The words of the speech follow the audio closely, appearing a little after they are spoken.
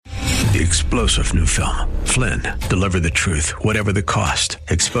The explosive new film, Flynn, deliver the truth, whatever the cost,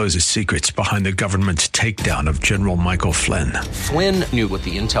 exposes secrets behind the government's takedown of General Michael Flynn. Flynn knew what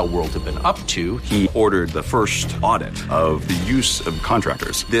the intel world had been up to. He ordered the first audit of the use of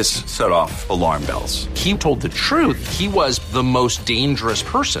contractors. This set off alarm bells. He told the truth. He was the most dangerous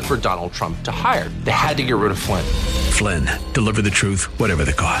person for Donald Trump to hire. They had to get rid of Flynn. Flynn, deliver the truth, whatever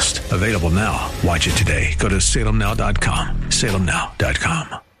the cost. Available now. Watch it today. Go to salemnow.com.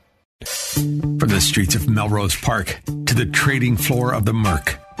 salemnow.com. From the streets of Melrose Park to the trading floor of the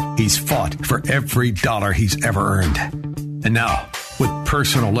Merc, he's fought for every dollar he's ever earned. And now, with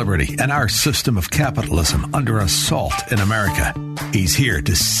personal liberty and our system of capitalism under assault in America, he's here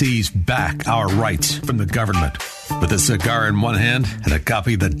to seize back our rights from the government. With a cigar in one hand and a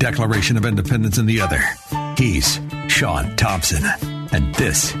copy of the Declaration of Independence in the other, he's Sean Thompson. And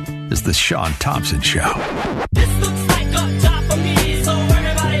this is The Sean Thompson Show. This looks like a job for me, so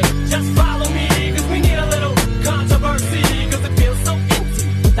everybody just follow me, because we need a little controversy, because it feels so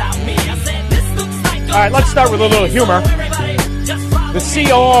empty without me. I said this looks like a All right, let's start with a little humor. The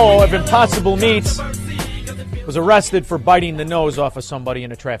COO of Impossible Meats was arrested for biting the nose off of somebody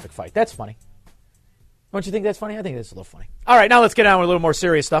in a traffic fight. That's funny. Don't you think that's funny? I think that's a little funny. All right, now let's get on with a little more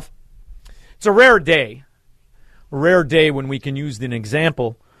serious stuff. It's a rare day when we can use an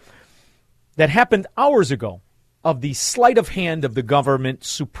example that happened hours ago of the sleight of hand of the government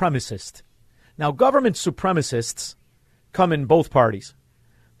supremacist. Now, government supremacists come in both parties,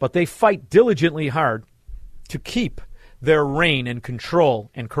 but they fight diligently hard to keep their reign and control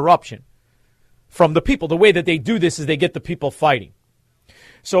and corruption from the people. The way that they do this is they get the people fighting.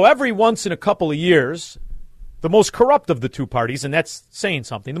 So every once in a couple of years, the most corrupt of the two parties, and that's saying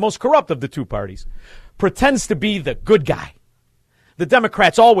something, the most corrupt of the two parties pretends to be the good guy. The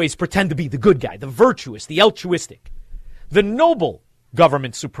Democrats always pretend to be the good guy, the virtuous, the altruistic, the noble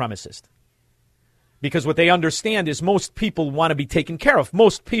government supremacist. Because what they understand is most people want to be taken care of.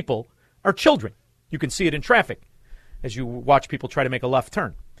 Most people are children. You can see it in traffic as you watch people try to make a left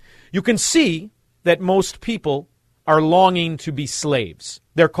turn. You can see that most people are longing to be slaves.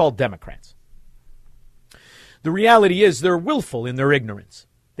 They're called Democrats. The reality is they're willful in their ignorance.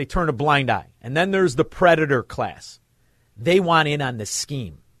 They turn a blind eye. And then there's the predator class. They want in on the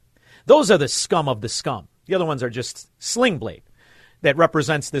scheme. Those are the scum of the scum. The other ones are just Sling Blade that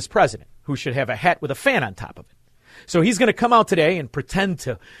represents this president who should have a hat with a fan on top of it. So he's going to come out today and pretend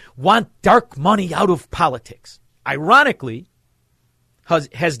to want dark money out of politics. Ironically,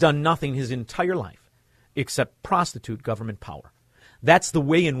 has done nothing his entire life except prostitute government power. That's the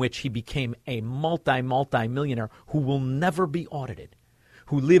way in which he became a multi-millionaire who will never be audited,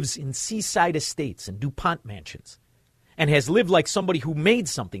 who lives in seaside estates and DuPont mansions, and has lived like somebody who made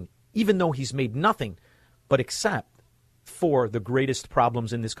something, even though he's made nothing but except for the greatest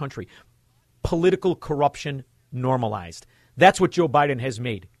problems in this country. Political corruption normalized. That's what Joe Biden has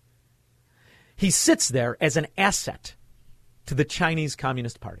made. He sits there as an asset to the Chinese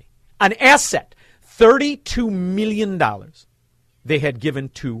Communist Party. An asset. $32 million they had given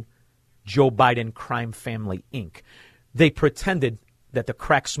to Joe Biden Crime Family, Inc. They pretended that the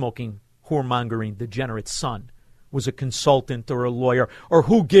crack-smoking, whoremongering, degenerate son was a consultant or a lawyer, or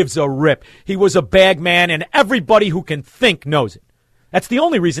who gives a rip. He was a bag man, and everybody who can think knows it. That's the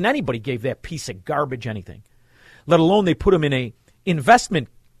only reason anybody gave that piece of garbage anything, let alone they put him in a investment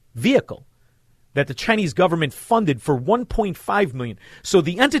vehicle that the Chinese government funded for $1.5 million. So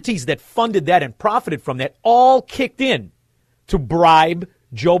the entities that funded that and profited from that all kicked in to bribe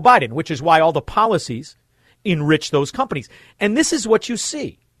Joe Biden, which is why all the policies enrich those companies. And this is what you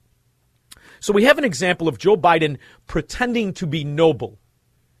see. So we have an example of Joe Biden pretending to be noble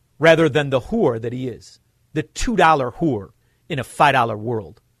rather than the whore that he is, the $2 whore in a $5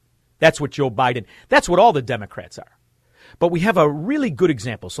 world. That's what Joe Biden, that's what all the Democrats are. But we have a really good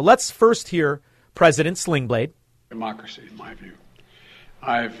example. So let's first hear President Sling Blade. Democracy, in my view.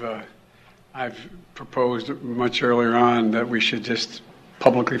 I've proposed much earlier on that we should just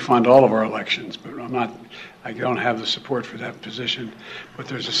publicly fund all of our elections, but I don't have the support for that position. But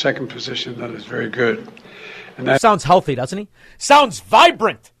there's a second position that is very good. And that sounds healthy, doesn't he? Sounds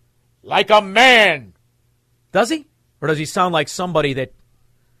vibrant, like a man. Does he? Or does he sound like somebody that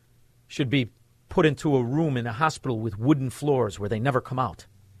should be put into a room in a hospital with wooden floors where they never come out?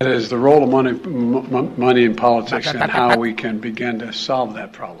 It is the role of money in politics and how we can begin to solve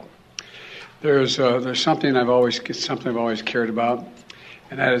that problem. There's something I've always cared about,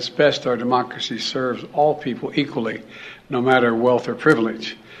 and at its best, our democracy serves all people equally, no matter wealth or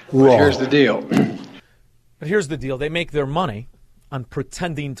privilege. But here's the deal. But here's the deal. They make their money on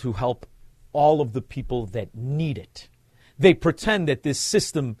pretending to help all of the people that need it. They pretend that this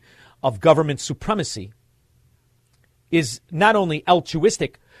system of government supremacy is not only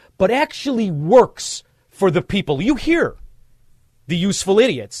altruistic, but actually works for the people. You hear the useful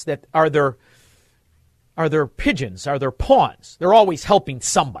idiots that are their pigeons, are their pawns. They're always helping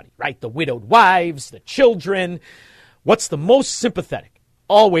somebody, right? The widowed wives, the children. What's the most sympathetic?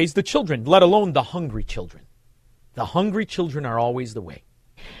 Always the children, let alone the hungry children. The hungry children are always the way.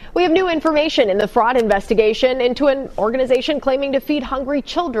 We have new information in the fraud investigation into an organization claiming to feed hungry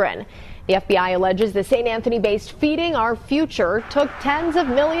children. The FBI alleges the St. Anthony-based Feeding Our Future took tens of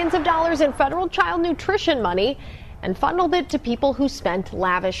millions of dollars in federal child nutrition money and funneled it to people who spent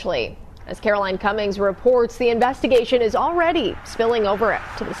lavishly. As Caroline Cummings reports, the investigation is already spilling over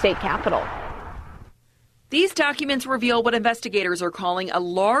to the state capitol. These documents reveal what investigators are calling a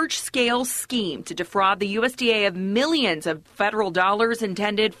large-scale scheme to defraud the USDA of millions of federal dollars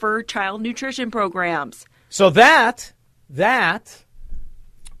intended for child nutrition programs. So that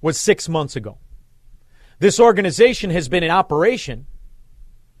was 6 months ago. This organization has been in operation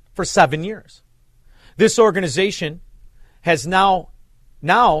for 7 years. This organization has now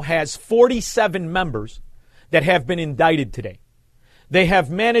has 47 members that have been indicted today. They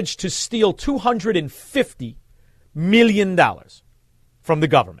have managed to steal $250 million from the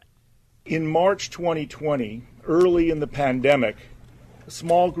government. In March 2020, early in the pandemic, a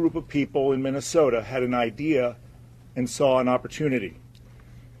small group of people in Minnesota had an idea and saw an opportunity.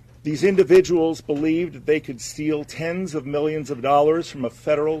 These individuals believed that they could steal tens of millions of dollars from a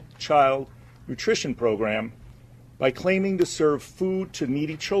federal child nutrition program by claiming to serve food to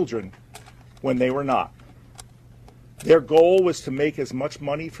needy children when they were not. Their goal was to make as much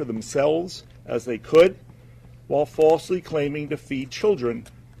money for themselves as they could while falsely claiming to feed children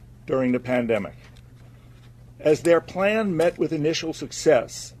during the pandemic. As their plan met with initial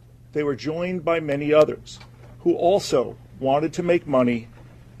success, they were joined by many others who also wanted to make money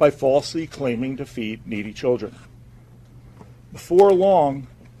by falsely claiming to feed needy children. Before long,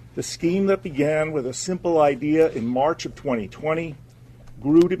 the scheme that began with a simple idea in March of 2020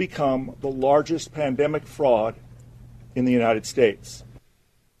 grew to become the largest pandemic fraud in the United States.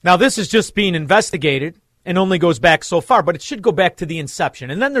 Now, this is just being investigated and only goes back so far, but it should go back to the inception.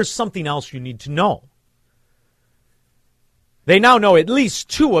 And then there's something else you need to know. They now know at least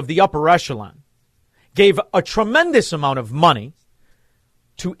two of the upper echelon gave a tremendous amount of money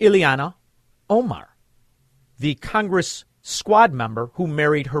to Ileana Omar, the Congress squad member who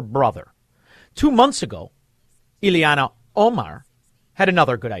married her brother. 2 months ago, Ileana Omar had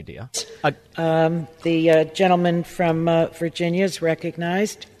another good idea. The gentleman from Virginia is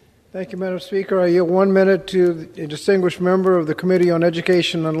recognized. Thank you, Madam Speaker. I yield 1 minute to a distinguished member of the Committee on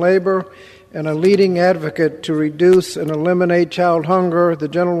Education and Labor and a leading advocate to reduce and eliminate child hunger, the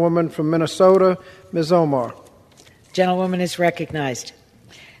gentlewoman from Minnesota, Ms. Omar. Gentlewoman is recognized.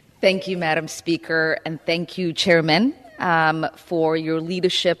 Thank you, Madam Speaker, and thank you, Chairman, for your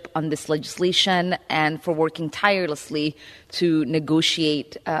leadership on this legislation and for working tirelessly to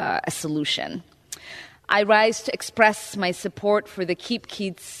negotiate a solution. I rise to express my support for the Keep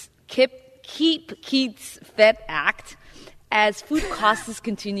Kids Fed Act as food costs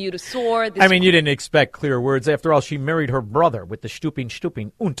continue to soar. You didn't expect clear words. After all, she married her brother with the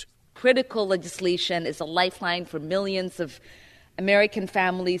stuping und. Critical legislation is a lifeline for millions of American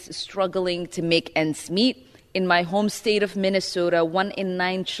families struggling to make ends meet. In my home state of Minnesota, 1 in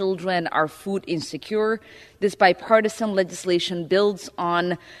 9 children are food insecure. This bipartisan legislation builds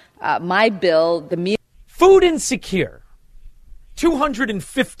on my bill. Food insecure.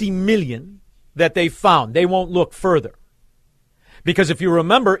 250 million that they found. They won't look further. Because if you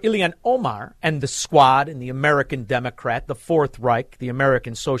remember, Ileana Omar and the Squad and the American Democrat, the Fourth Reich, the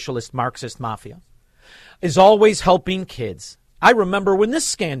American Socialist Marxist Mafia, is always helping kids. I remember when this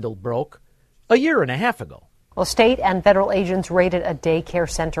scandal broke a year and a half ago. Well, state and federal agents raided a daycare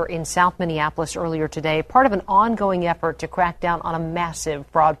center in South Minneapolis earlier today, part of an ongoing effort to crack down on a massive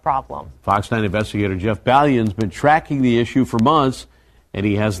fraud problem. Fox 9 investigator Jeff Ballion's been tracking the issue for months, and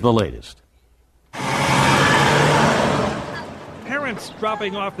he has the latest. Parents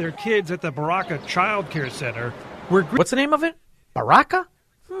dropping off their kids at the Baraka Child Care Center were... What's the name of it? Baraka?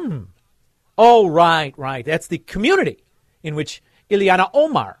 Oh, right. That's the community in which Ileana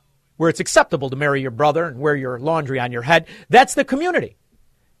Omar, where it's acceptable to marry your brother and wear your laundry on your head. That's the community.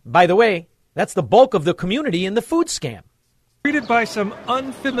 By the way, that's the bulk of the community in the food scam. Greeted by some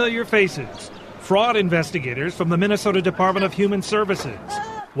unfamiliar faces. Fraud investigators from the Minnesota Department of Human Services.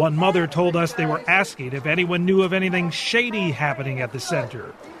 One mother told us they were asking if anyone knew of anything shady happening at the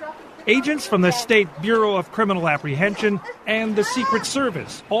center. Agents from the State Bureau of Criminal Apprehension and the Secret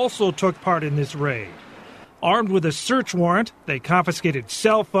Service also took part in this raid. Armed with a search warrant, they confiscated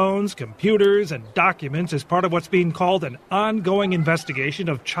cell phones, computers, and documents as part of what's being called an ongoing investigation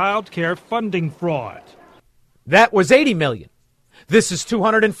of child care funding fraud. That was $80 million. This is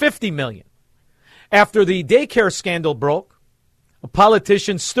 $250 million. After the daycare scandal broke, a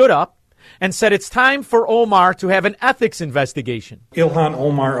politician stood up and said it's time for Omar to have an ethics investigation. Ilhan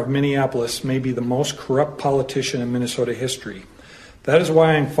Omar of Minneapolis may be the most corrupt politician in Minnesota history. That is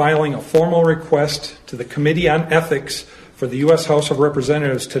why I'm filing a formal request to the Committee on Ethics for the U.S. House of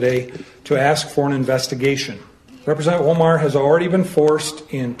Representatives today to ask for an investigation. Representative Omar has already been forced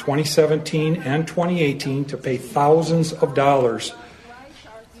in 2017 and 2018 to pay thousands of dollars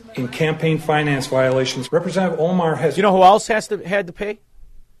in campaign finance violations. Representative Omar has... You know who else had to pay?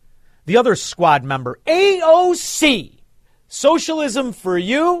 The other squad member, AOC. Socialism for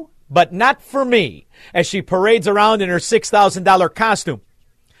you, but not for me, as she parades around in her $6,000 costume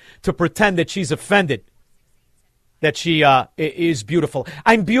to pretend that she's offended, that she is beautiful.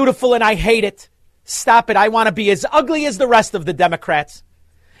 I'm beautiful and I hate it. Stop it. I want to be as ugly as the rest of the Democrats.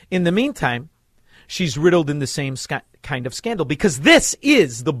 In the meantime, she's riddled in the same kind of scandal because this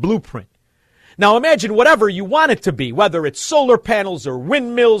is the blueprint. Now imagine whatever you want it to be, whether it's solar panels or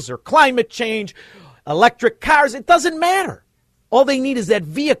windmills or climate change, electric cars, it doesn't matter. All they need is that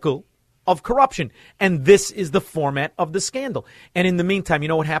vehicle of corruption. And this is the format of the scandal. And in the meantime, you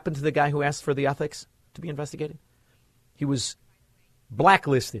know what happened to the guy who asked for the ethics to be investigated? He was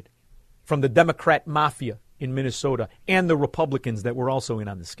blacklisted from the Democrat mafia in Minnesota and the Republicans that were also in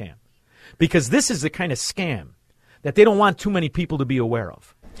on the scam. Because this is the kind of scam that they don't want too many people to be aware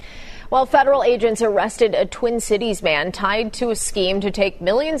of. Well, federal agents arrested a Twin Cities man tied to a scheme to take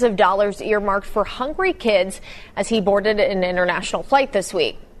millions of dollars earmarked for hungry kids as he boarded an international flight this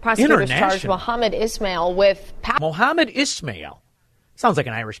week. Prosecutors charged Mohammed Ismail with... Mohammed Ismail. Sounds like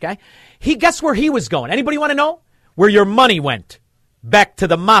an Irish guy. Guess where he was going? Anybody want to know? Where your money went. Back to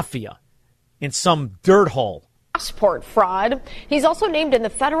the mafia in some dirt hole. Passport fraud. He's also named in the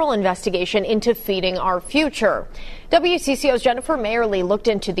federal investigation into Feeding Our Future. WCCO's Jennifer Mayerly looked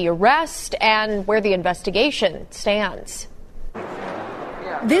into the arrest and where the investigation stands.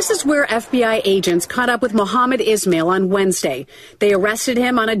 This is where FBI agents caught up with Mohammed Ismail on Wednesday. They arrested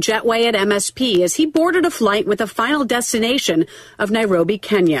him on a jetway at MSP as he boarded a flight with a final destination of Nairobi,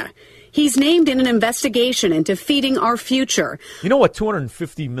 Kenya. He's named in an investigation into Feeding Our Future. You know what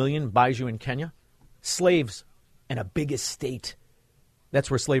 $250 million buys you in Kenya? Slaves and a big estate.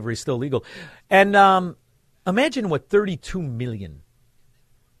 That's where slavery is still legal. And imagine what $32 million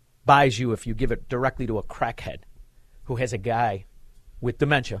buys you if you give it directly to a crackhead who has a guy with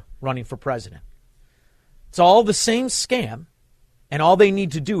dementia running for president. It's all the same scam, and all they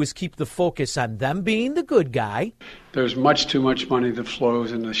need to do is keep the focus on them being the good guy. There's much too much money that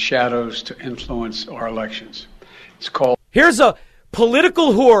flows in the shadows to influence our elections. It's called... Here's a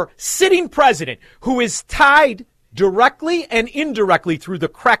political whore, sitting president, who is tied directly and indirectly through the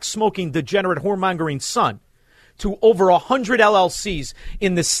crack-smoking, degenerate, whoremongering son to over 100 LLCs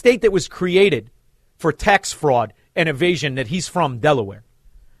in the state that was created for tax fraud and evasion that he's from, Delaware.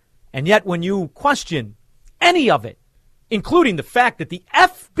 And yet when you question any of it, including the fact that the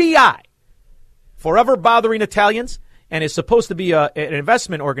FBI, forever bothering Italians, and is supposed to be an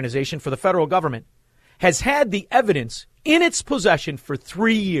investment organization for the federal government, has had the evidence in its possession for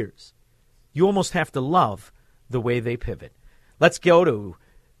 3 years, you almost have to love the way they pivot. Let's go to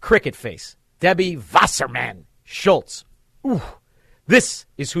Cricket Face, Debbie Wasserman Schultz. Ooh, this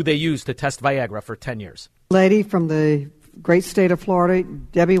is who they used to test Viagra for 10 years. Lady from the great state of Florida,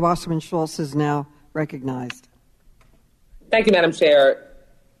 Debbie Wasserman Schultz, is now recognized. Thank you, Madam Chair.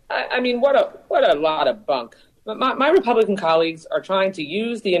 I mean, what a lot of bunk. My Republican colleagues are trying to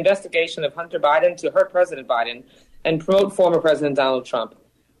use the investigation of Hunter Biden to hurt President Biden and promote former President Donald Trump.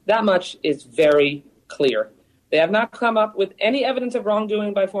 That much is very clear. They have not come up with any evidence of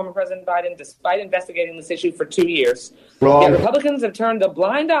wrongdoing by former President Biden, despite investigating this issue for 2 years. Wrong. Yet Republicans have turned a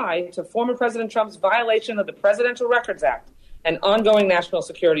blind eye to former President Trump's violation of the Presidential Records Act and ongoing national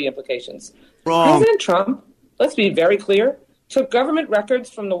security implications. Wrong. President Trump, let's be very clear, took government records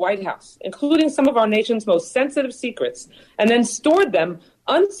from the White House, including some of our nation's most sensitive secrets, and then stored them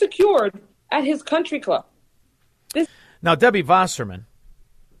unsecured at his country club. Now, Debbie Wasserman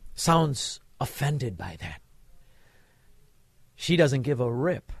sounds offended by that. She doesn't give a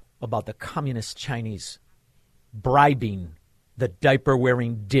rip about the communist Chinese bribing the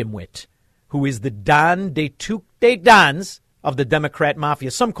diaper-wearing dimwit who is the Don de Tuc de Dons of the Democrat mafia,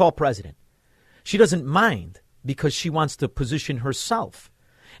 some call president. She doesn't mind because she wants to position herself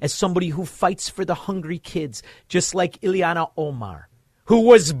as somebody who fights for the hungry kids, just like Ileana Omar, who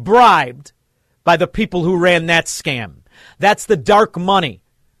was bribed by the people who ran that scam. That's the dark money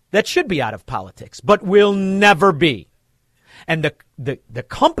that should be out of politics, but will never be. And the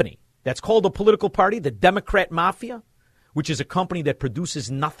company that's called a political party, the Democrat Mafia, which is a company that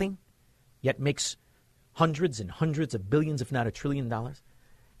produces nothing, yet makes hundreds and hundreds of billions, if not $1 trillion,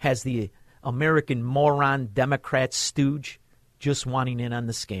 has the American moron Democrat stooge just wanting in on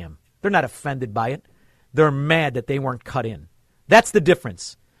the scam. They're not offended by it. They're mad that they weren't cut in. That's the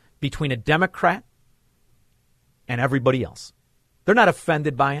difference between a Democrat and everybody else. They're not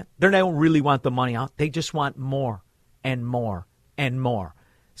offended by it. They don't really want the money out. They just want more and more and more.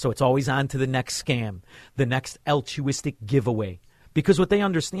 So it's always on to the next scam, the next altruistic giveaway. Because what they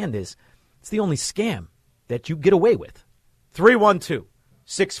understand is it's the only scam that you get away with.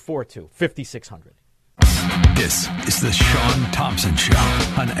 312-642-5600. This is the Sean Thompson Show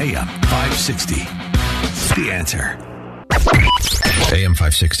on AM 560. The Answer. AM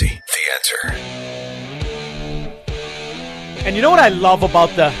 560. The Answer. And you know what I love about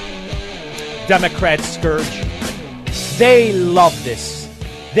the Democrat scourge? They love this.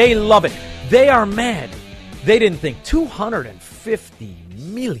 They love it. They are mad. They didn't think 250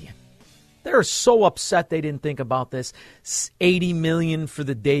 million. They're so upset they didn't think about this. 80 million for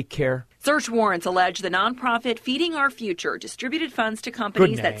the daycare. Search warrants allege the nonprofit Feeding Our Future distributed funds to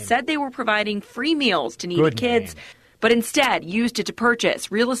companies that said they were providing free meals to needy kids, but instead used it to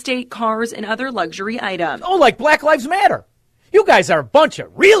purchase real estate, cars, and other luxury items. Oh, like Black Lives Matter. You guys are a bunch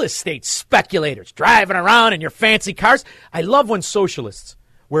of real estate speculators driving around in your fancy cars. I love when socialists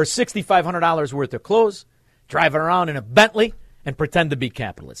wear $6,500 worth of clothes, driving around in a Bentley, and pretend to be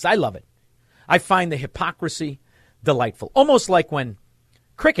capitalists. I love it. I find the hypocrisy delightful. Almost like when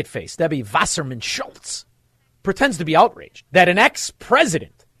Cricket Face Debbie Wasserman Schultz pretends to be outraged that an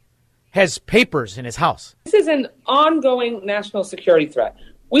ex-president has papers in his house. This is an ongoing national security threat.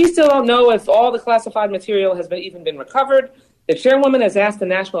 We still don't know if all the classified material has even been recovered. The chairwoman has asked the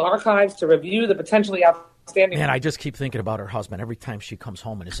National Archives to review the potentially outstanding... Man, I just keep thinking about her husband every time she comes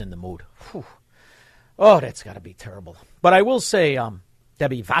home and is in the mood. Whew. Oh, that's got to be terrible. But I will say,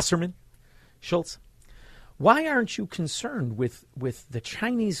 Debbie Wasserman Schultz, why aren't you concerned with the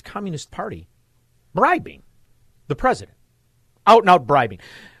Chinese Communist Party bribing the president? Out and out bribing.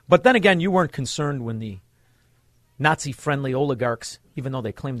 But then again, you weren't concerned when the Nazi-friendly oligarchs, even though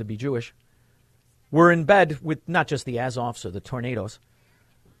they claim to be Jewish, were in bed with not just the Azovs or the Tornadoes,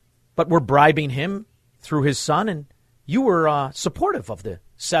 but were bribing him through his son, and you were supportive of the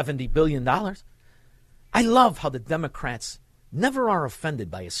 $70 billion. I love how the Democrats never are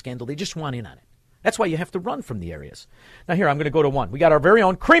offended by a scandal. They just want in on it. That's why you have to run from the areas. Now here, I'm going to go to one. We got our very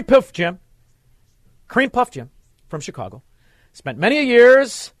own Cream Puff Jim. Cream Puff Jim from Chicago. Spent many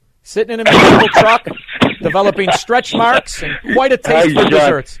years sitting in a municipal truck, developing stretch marks and quite a taste for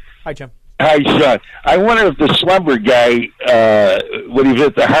desserts. Hi, Jim. Hi, Sean. I wonder if the slumber guy, when he was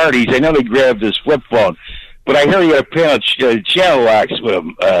at the Hardee's, I know they grabbed his flip phone, but I hear he got a pair of channel locks with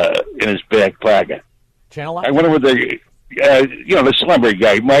him in his back pocket. Channel locks? I wonder what the slumber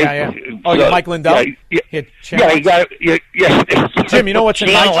guy, Mike. Yeah. Oh, you're Mike Lindell? Yeah, he got it. Yeah. Jim, you know what's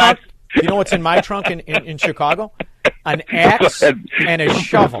in my trunk? You know what's in my trunk in Chicago? An axe and a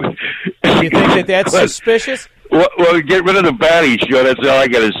shovel. Do you think that's suspicious? Well, get rid of the body, Sean. That's all I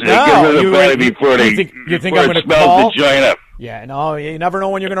got to say. No, get rid of the body before you think I'm going to call? The joint up. Yeah, no, you never know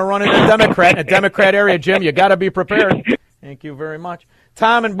when you're going to run into a Democrat area, Jim. You got to be prepared. Thank you very much.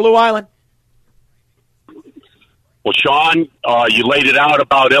 Tom in Blue Island. Well, Sean, you laid it out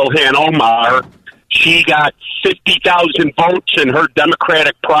about Ilhan Omar. She got 50,000 votes in her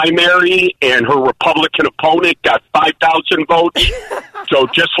Democratic primary, and her Republican opponent got 5,000 votes. So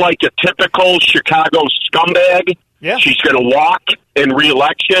just like a typical Chicago scumbag, she's going to walk in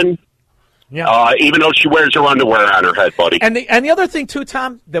re-election, even though she wears her underwear on her head, buddy. And the other thing, too,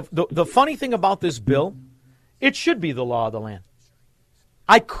 Tom, the funny thing about this bill, it should be the law of the land.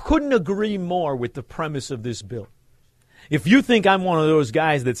 I couldn't agree more with the premise of this bill. If you think I'm one of those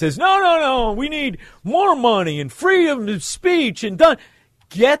guys that says, no, we need more money and freedom of speech and done,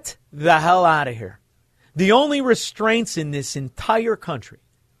 get the hell out of here. The only restraints in this entire country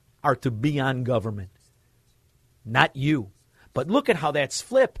are to be on government, not you. But look at how that's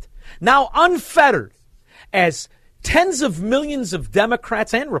flipped. Now unfettered, as tens of millions of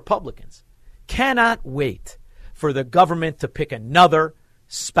Democrats and Republicans cannot wait for the government to pick another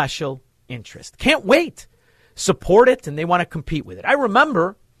special interest. Can't wait. Support it, and they want to compete with it. I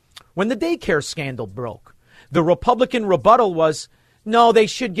remember when the daycare scandal broke. The Republican rebuttal was, no, they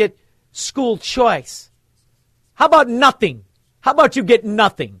should get school choice. How about nothing? How about you get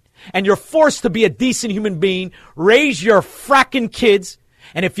nothing? And you're forced to be a decent human being, raise your fracking kids,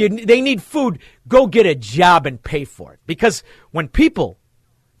 And if they need food, go get a job and pay for it. Because when people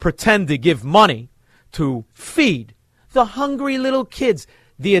pretend to give money to feed the hungry little kids,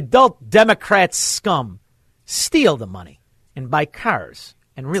 the adult Democrat scum steal the money and buy cars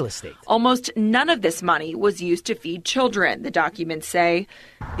and real estate. Almost none of this money was used to feed children, the documents say.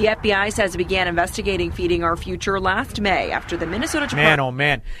 The FBI says it began investigating Feeding Our Future last May after the Minnesota Department. Man, oh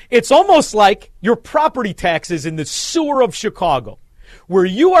man. It's almost like your property taxes in the sewer of Chicago, where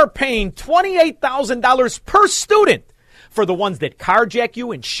you are paying $28,000 per student for the ones that carjack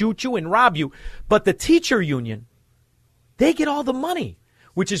you and shoot you and rob you. But the teacher union, they get all the money,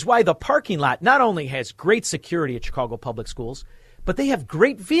 which is why the parking lot not only has great security at Chicago Public Schools, but they have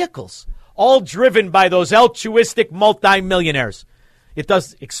great vehicles, all driven by those altruistic multimillionaires. It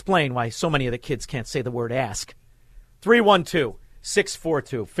does explain why so many of the kids can't say the word ask.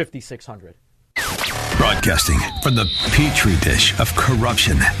 312-642-5600. Broadcasting from the petri dish of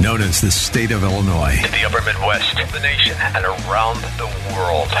corruption known as the state of Illinois. In the upper Midwest, the nation, and around the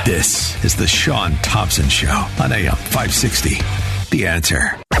world. This is the Sean Thompson Show on AM 560. The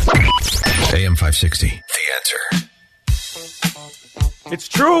Answer. AM 560. The Answer. It's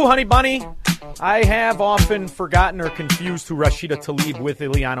true, honey bunny. I have often forgotten or confused who Rashida Tlaib with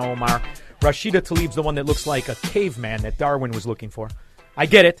Ilyana Omar. Rashida Tlaib's the one that looks like a caveman that Darwin was looking for. I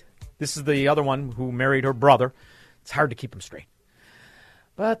get it. This is the other one who married her brother. It's hard to keep them straight.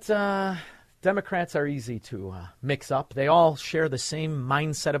 But Democrats are easy to mix up. They all share the same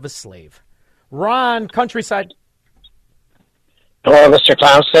mindset of a slave. Ron, Countryside. Hello, Mr.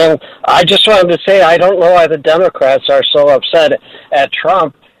 Thompson. I just wanted to say I don't know why the Democrats are so upset at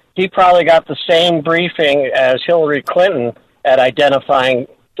Trump. He probably got the same briefing as Hillary Clinton at identifying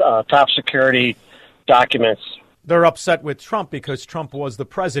top security documents. They're upset with Trump because Trump was the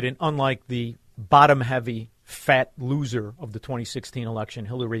president, unlike the bottom-heavy, fat loser of the 2016 election,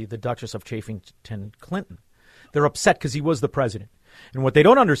 Hillary, the Duchess of Chafington Clinton. They're upset because he was the president. And what they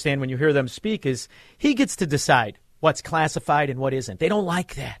don't understand when you hear them speak is he gets to decide what's classified and what isn't. They don't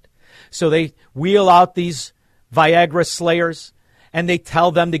like that. So they wheel out these Viagra slayers, and they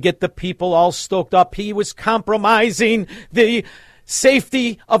tell them to get the people all stoked up. He was compromising the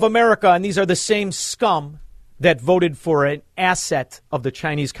safety of America, and these are the same scum that voted for an asset of the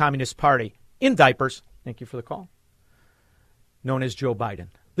Chinese Communist Party in diapers. Thank you for the call. Known as Joe Biden.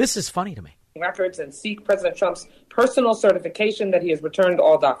 This is funny to me. Records and seek President Trump's personal certification that he has returned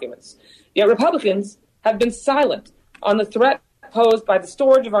all documents. Yet Republicans have been silent on the threat posed by the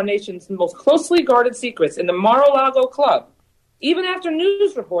storage of our nation's most closely guarded secrets in the Mar-a-Lago club, even after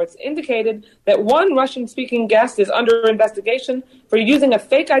news reports indicated that one Russian-speaking guest is under investigation for using a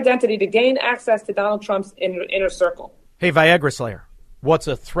fake identity to gain access to Donald Trump's inner circle. Hey, Viagra Slayer, what's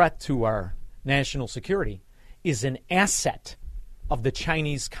a threat to our national security is an asset of the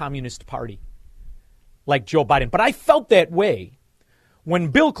Chinese Communist Party, like Joe Biden. But I felt that way when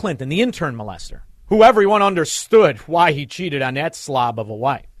Bill Clinton, the intern molester, who everyone understood why he cheated on that slob of a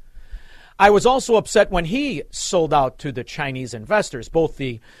wife. I was also upset when he sold out to the Chinese investors, both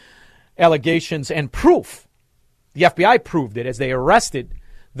the allegations and proof. The FBI proved it as they arrested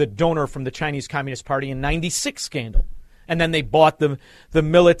the donor from the Chinese Communist Party in '96 scandal. And then they bought the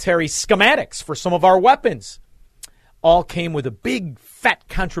military schematics for some of our weapons. All came with a big, fat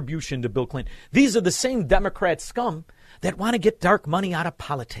contribution to Bill Clinton. These are the same Democrat scum that want to get dark money out of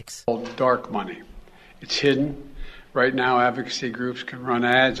politics. Dark money. It's hidden. Right now, advocacy groups can run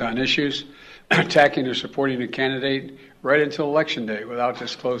ads on issues, attacking or supporting a candidate right until Election Day without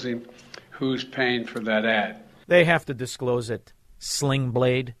disclosing who's paying for that ad. They have to disclose it. Sling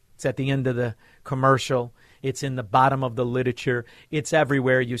Blade. It's at the end of the commercial. It's in the bottom of the literature. It's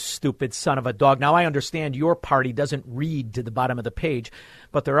everywhere, you stupid son of a dog. Now, I understand your party doesn't read to the bottom of the page,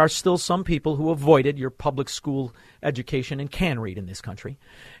 but there are still some people who avoided your public school education and can read in this country,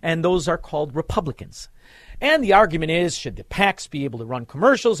 and those are called Republicans. And the argument is, should the PACs be able to run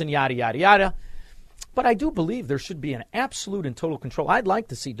commercials and yada, yada, yada? But I do believe there should be an absolute and total control. I'd like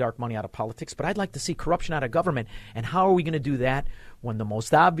to see dark money out of politics, but I'd like to see corruption out of government. And how are we going to do that when the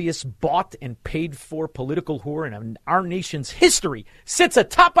most obvious bought and paid for political whore in our nation's history sits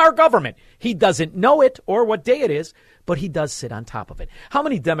atop our government? He doesn't know it or what day it is, but he does sit on top of it. How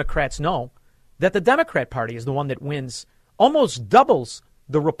many Democrats know that the Democrat Party is the one that wins almost doubles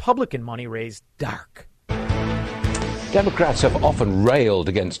the Republican money raised dark? Democrats have often railed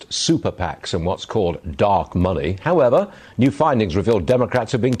against super PACs and what's called dark money. However, new findings reveal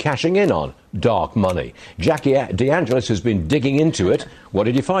Democrats have been cashing in on dark money. Jackie DeAngelis has been digging into it. What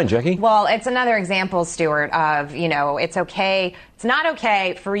did you find, Jackie? Well, it's another example, Stuart, of, it's okay. It's not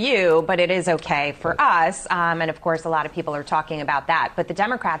okay for you, but it is okay for us. And of course, a lot of people are talking about that. But the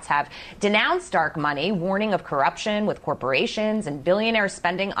Democrats have denounced dark money, warning of corruption with corporations and billionaires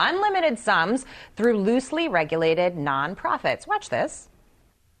spending unlimited sums through loosely regulated nonprofits. Watch this.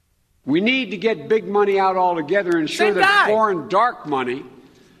 We need to get big money out altogether and ensure that foreign dark money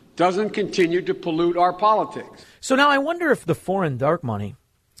doesn't continue to pollute our politics. So now I wonder if the foreign dark money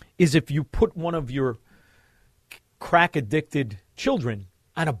is if you put one of your crack-addicted children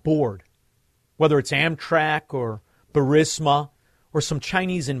on a board, whether it's Amtrak or Burisma or some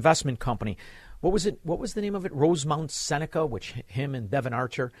Chinese investment company. What was it? What was the name of it? Rosemount Seneca, which him and Devin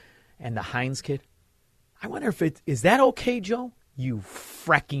Archer and the Heinz kid. I wonder if is that okay, Joe? You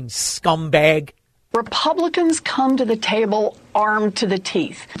fracking scumbag. Republicans come to the table armed to the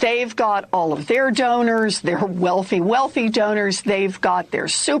teeth. They've got all of their donors, their wealthy donors. They've got their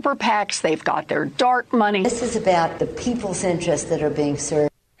super PACs. They've got their dark money. This is about the people's interests that are being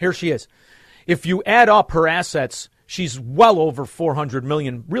served. Here she is. If you add up her assets, she's well over $400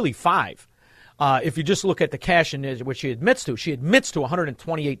 million, really $5 billion. If you just look at the cash, which she admits to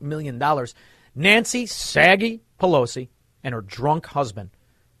 $128 million. Nancy Saggy Pelosi and her drunk husband.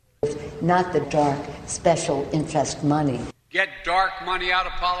 Not the dark special interest money. Get dark money out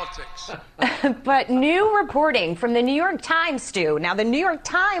of politics. But new reporting from the New York Times, Stu. Now, the New York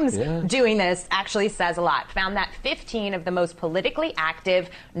Times doing this actually says a lot. Found that 15 of the most politically active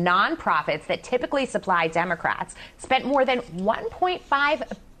nonprofits that typically supply Democrats spent more than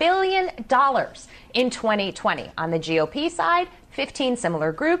 $1.5 billion in 2020. On the GOP side, 15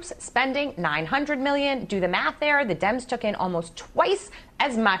 similar groups spending $900 million. Do the math there. The Dems took in almost twice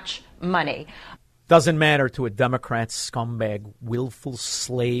as much money. Doesn't matter to a Democrat scumbag, willful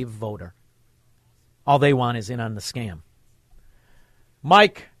slave voter. All they want is in on the scam.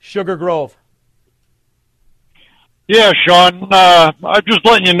 Mike, Sugar Grove. Yeah, Sean, I'm just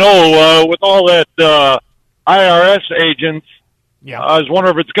letting you know, with all that IRS agents, I was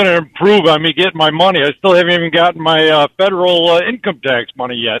wondering if it's going to improve on me getting my money. I still haven't even gotten my federal income tax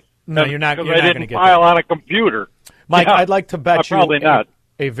money yet. No, you're not. Because I didn't file on a computer. Mike, I'd like to bet you probably not.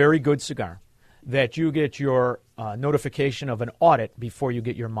 A very good cigar that you get your notification of an audit before you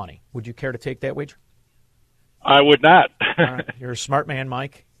get your money. Would you care to take that wager? I would not. All right. You're a smart man,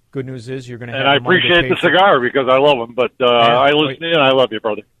 Mike. Good news is you're going to have and I appreciate the cigar because I love them, but I listen and I love you,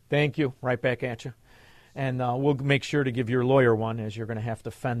 brother. Thank you. Right back at you. And we'll make sure to give your lawyer one, as you're going to have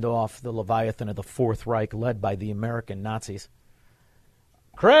to fend off the Leviathan of the Fourth Reich led by the American Nazis.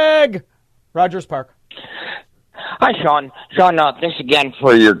 Craig, Rogers Park. Hi, Sean. Sean, thanks again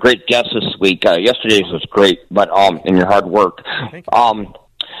for your great guest this week. Yesterday's was great, but and your hard work. Thank you.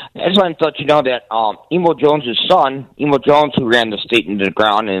 I just wanted to let you know that Emo Jones' son, Emo Jones, who ran the state into the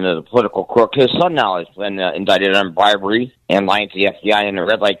ground into the political crook, his son now has been indicted on bribery and lying to the FBI in a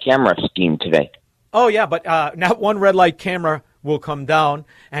red light camera scheme today. Oh, yeah, but not one red light camera will come down,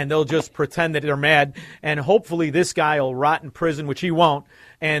 and they'll just pretend that they're mad, and hopefully this guy will rot in prison, which he won't,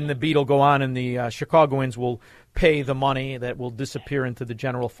 and the beat will go on, and the Chicagoans will pay the money that will disappear into the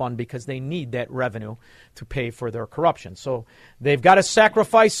general fund because they need that revenue to pay for their corruption. So they've got to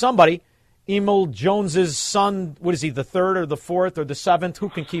sacrifice somebody. Emil Jones's son, what is he, the third or the fourth or the seventh? Who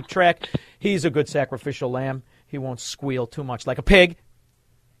can keep track? He's a good sacrificial lamb. He won't squeal too much like a pig.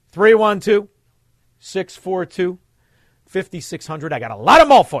 312-642-5600. I got a lot of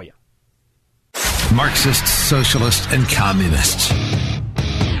more for you. Marxists, socialists, and communists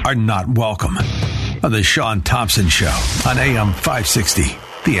are not welcome on the Sean Thompson Show on AM 560.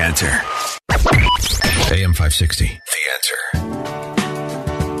 The Answer. AM 560. The Answer.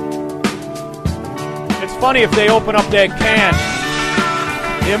 It's funny if they open up that can.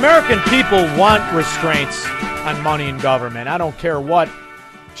 The American people want restraints on money in government. I don't care what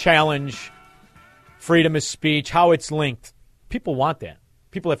challenge, freedom of speech, how it's linked. People want that.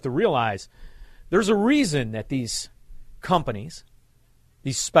 People have to realize there's a reason that these companies,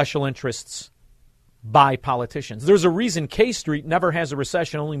 these special interests, buy politicians. There's a reason K Street never has a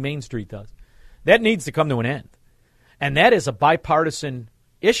recession, only Main Street does. That needs to come to an end. And that is a bipartisan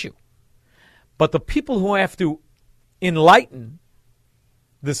issue. But the people who have to enlighten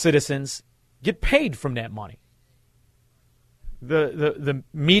the citizens get paid from that money. The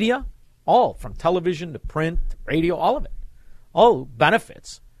media, all from television to print, to radio, all of it, all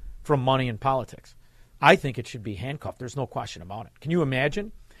benefits from money in politics. I think it should be handcuffed. There's no question about it. Can you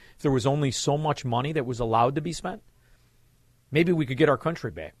imagine if there was only so much money that was allowed to be spent? Maybe we could get our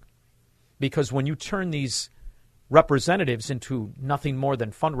country back. Because when you turn these representatives into nothing more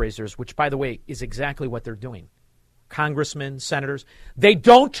than fundraisers, which, by the way, is exactly what they're doing. Congressmen, senators, they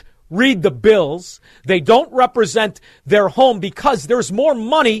don't read the bills. They don't represent their home because there's more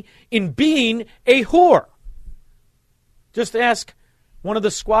money in being a whore. Just ask one of the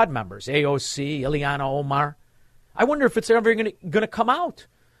squad members, AOC, Ileana Omar. I wonder if it's ever going to come out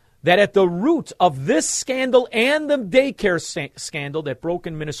that at the root of this scandal and the daycare scandal that broke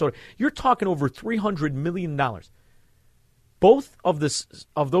in Minnesota, you're talking over $300 million. Both of those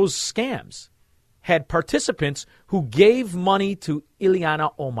scams had participants who gave money to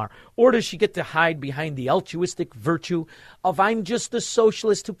Ileana Omar. Or does she get to hide behind the altruistic virtue of I'm just a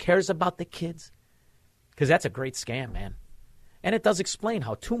socialist who cares about the kids? Because that's a great scam, man. And it does explain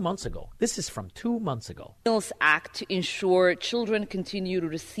how 2 months ago, this is from 2 months ago. Meals Act to ensure children continue to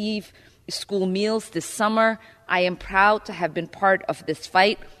receive school meals this summer. I am proud to have been part of this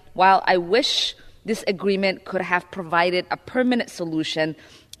fight. While I wish this agreement could have provided a permanent solution,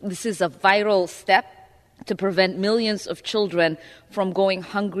 this is a vital step to prevent millions of children from going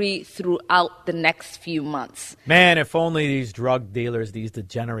hungry throughout the next few months. Man, if only these drug dealers, these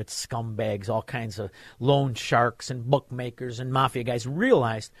degenerate scumbags, all kinds of loan sharks and bookmakers and mafia guys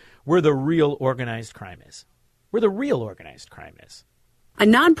realized where the real organized crime is. Where the real organized crime is. A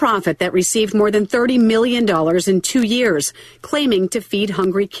nonprofit that received more than $30 million in 2 years, claiming to feed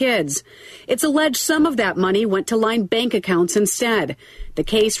hungry kids. It's alleged some of that money went to line bank accounts instead. The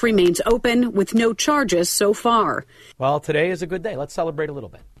case remains open with no charges so far. Well, today is a good day. Let's celebrate a little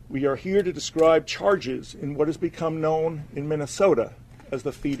bit. We are here to describe charges in what has become known in Minnesota as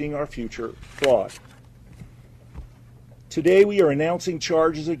the Feeding Our Future fraud. Today we are announcing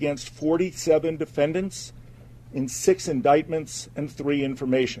charges against 47 defendants in 6 indictments and 3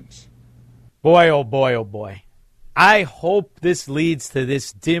 informations. Boy, oh boy, oh boy. I hope this leads to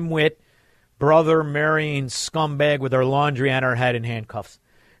this dimwit, brother marrying scumbag with her laundry on her head in handcuffs.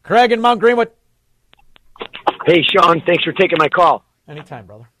 Craig in Mount Greenwood. Hey, Sean, thanks for taking my call. Anytime,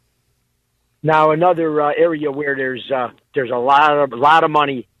 brother. Now, another area where there's a lot of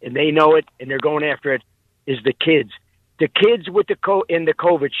money, and they know it, and they're going after it, is the kids. The kids with the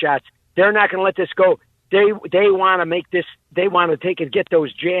COVID shots, they're not going to let this go. They want to make this. They want to take and get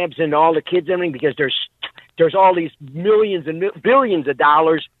those jabs into all the kids and everything because there's all these millions and billions of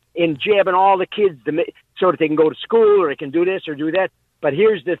dollars in jabbing all the kids so that they can go to school or they can do this or do that. But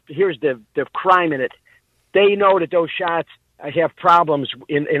here's the crime in it. They know that those shots have problems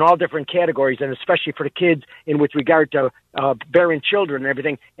in all different categories, and especially for the kids with regard to bearing children and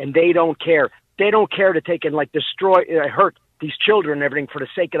everything. And they don't care. They don't care to take and hurt these children and everything for the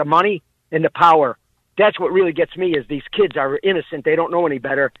sake of the money and the power. That's what really gets me is these kids are innocent. They don't know any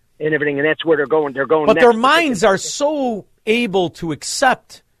better and everything, and that's where they're going. They're going. But their minds are so able to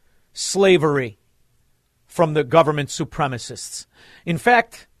accept slavery from the government supremacists. In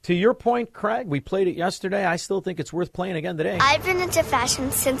fact, to your point, Craig, we played it yesterday. I still think it's worth playing again today. I've been into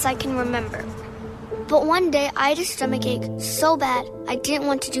fashion since I can remember. But one day I had a stomach ache so bad I didn't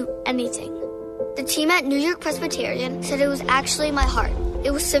want to do anything. The team at New York Presbyterian said it was actually my heart.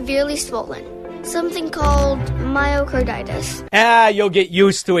 It was severely swollen. Something called myocarditis. You'll get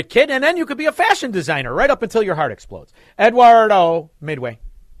used to it, kid, and then you could be a fashion designer right up until your heart explodes. Eduardo, Midway.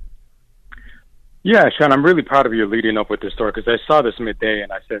 Yeah, Sean, I'm really proud of you leading up with this story because I saw this midday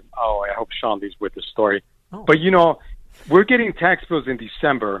and I said, I hope Sean leads with this story. Oh. But, we're getting tax bills in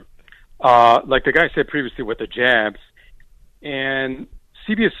December, like the guy said previously with the jabs, and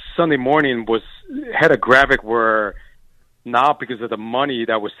CBS Sunday Morning had a graphic where now, because of the money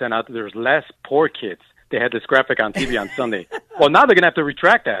that was sent out, there's less poor kids. They had this graphic on TV on Sunday. Well, now they're going to have to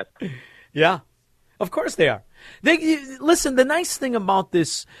retract that. Yeah, of course they are. Listen, the nice thing about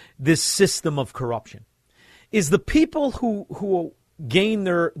this system of corruption is the people who gain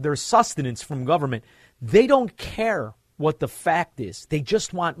their sustenance from government, they don't care what the fact is. They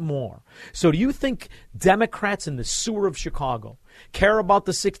just want more. So do you think Democrats in the sewer of Chicago care about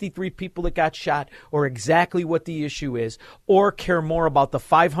the 63 people that got shot or exactly what the issue is, or care more about the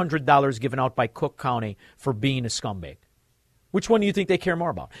 $500 given out by Cook County for being a scumbag? Which one do you think they care more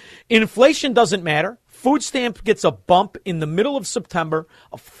about? Inflation doesn't matter. Food stamp gets a bump in the middle of September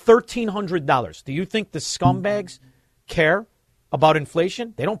of $1,300. Do you think the scumbags care about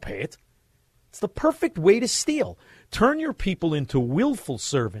inflation? They don't pay it. It's the perfect way to steal. Turn your people into willful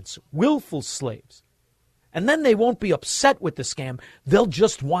servants, willful slaves. And then they won't be upset with the scam. They'll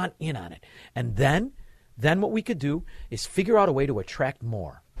just want in on it. And then what we could do is figure out a way to attract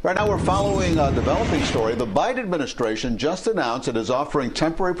more. Right now we're following a developing story. The Biden administration just announced it is offering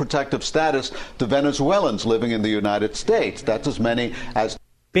temporary protective status to Venezuelans living in the United States. That's as many as...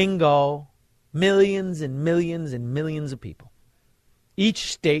 Bingo. Millions and millions and millions of people.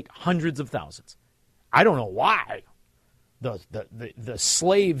 Each state, hundreds of thousands. I don't know why the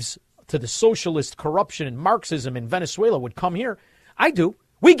slaves to the socialist corruption and Marxism in Venezuela would come here. I do.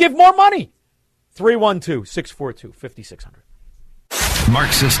 We give more money. 312-642-5600.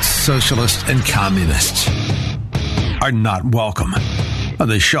 Marxists, socialists, and communists are not welcome on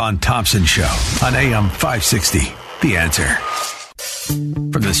the Sean Thompson Show on AM 560. The Answer.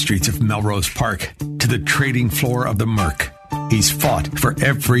 From the streets of Melrose Park to the trading floor of the Merc, he's fought for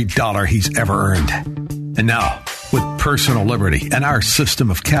every dollar he's ever earned. And now, with personal liberty and our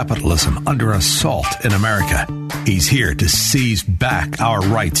system of capitalism under assault in America, he's here to seize back our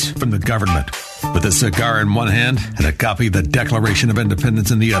rights from the government. With a cigar in one hand and a copy of the Declaration of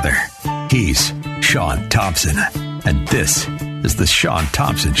Independence in the other, he's Sean Thompson. And this is the Sean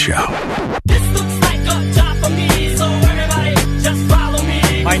Thompson Show. This looks like a job for me, so everybody just follow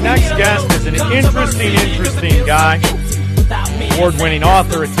me. My next guest is an interesting guy. Award-winning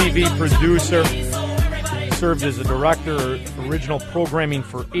author, a TV producer. Served as a director of original programming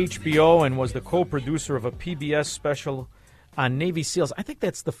for HBO and was the co-producer of a PBS special on Navy SEALs. I think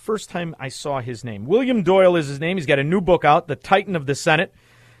that's the first time I saw his name. William Doyle is his name. He's got a new book out, The Titan of the Senate.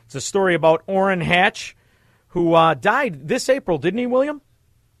 It's a story about Orrin Hatch, who died this April, didn't he, William?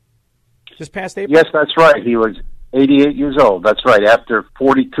 This past April? Yes, that's right. He was 88 years old. That's right, after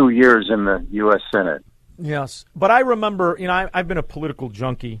 42 years in the U.S. Senate. Yes, but I remember, I've been a political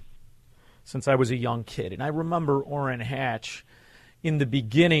junkie since I was a young kid, and I remember Orrin Hatch in the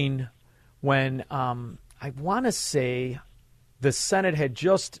beginning when I want to say the Senate had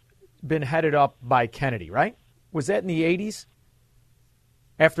just been headed up by Kennedy, right? Was that in the 80s?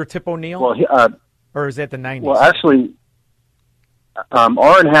 After Tip O'Neill? Well, or is that the 90s? Well, actually,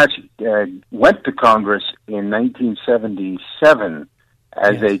 Orrin Hatch went to Congress in 1977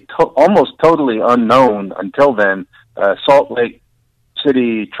 as a almost totally unknown, until then, Salt Lake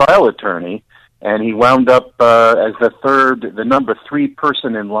City trial attorney, and he wound up as the number 3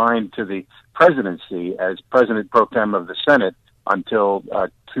 person in line to the presidency as President Pro Tem of the Senate until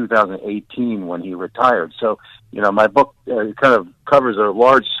 2018 when he retired. So, my book kind of covers a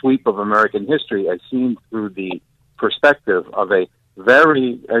large sweep of American history as seen through the perspective of a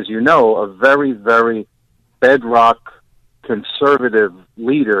very, as you know, a very, very bedrock conservative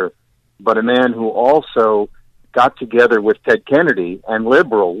leader, but a man who also got together with Ted Kennedy and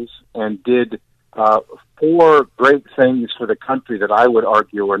liberals and did 4 great things for the country that I would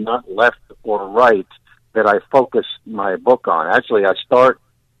argue are not left or right that I focus my book on. Actually, I start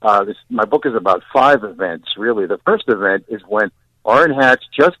my book is about 5 events, really. The first event is when Orrin Hatch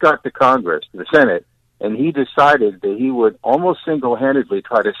just got to Congress, the Senate, and he decided that he would almost single-handedly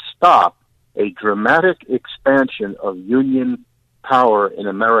try to stop a dramatic expansion of union power in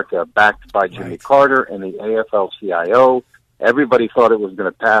America, backed by Jimmy Carter and the AFL-CIO. Everybody thought it was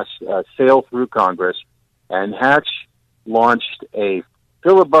going to sail through Congress, and Hatch launched a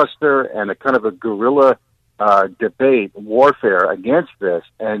filibuster and a kind of a guerrilla debate, warfare against this,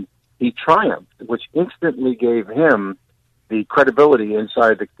 and he triumphed, which instantly gave him the credibility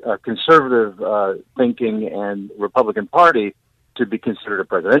inside the conservative thinking and Republican Party to be considered a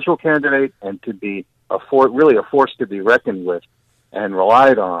presidential candidate and to be really a force to be reckoned with and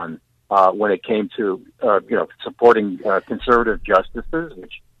relied on when it came to supporting conservative justices,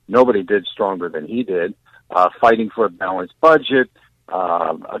 which nobody did stronger than he did, fighting for a balanced budget,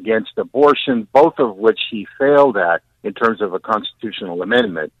 against abortion, both of which he failed at in terms of a constitutional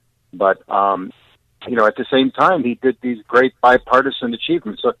amendment. But at the same time, he did these great bipartisan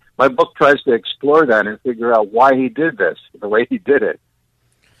achievements. So my book tries to explore that and figure out why he did this, the way he did it.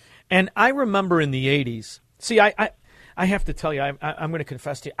 And I remember in the 80s, I have to tell you, I'm going to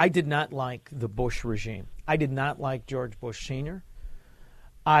confess to you, I did not like the Bush regime. I did not like George Bush Sr.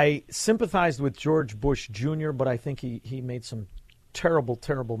 I sympathized with George Bush Jr., but I think he made some terrible,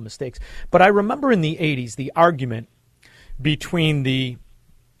 terrible mistakes. But I remember in the 80s, the argument between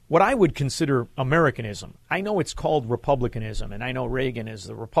what I would consider Americanism. I know it's called Republicanism, and I know Reagan is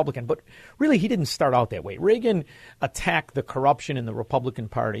the Republican, but really he didn't start out that way. Reagan attacked the corruption in the Republican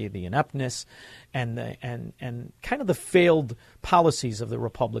Party, the ineptness, and kind of the failed policies of the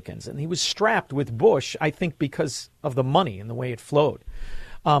Republicans. And he was strapped with Bush, I think, because of the money and the way it flowed.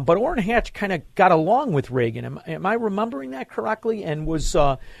 But Orrin Hatch kind of got along with Reagan. Am I remembering that correctly? And was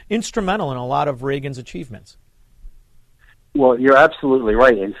instrumental in a lot of Reagan's achievements. Well, you're absolutely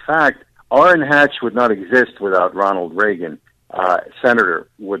right. In fact, Orrin Hatch would not exist without Ronald Reagan. Senator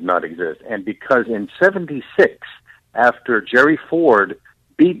would not exist. And because in 1976, after Jerry Ford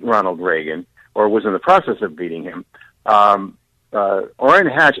beat Ronald Reagan, or was in the process of beating him, Orrin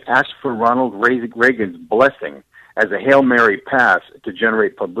Hatch asked for Ronald Reagan's blessing as a Hail Mary pass to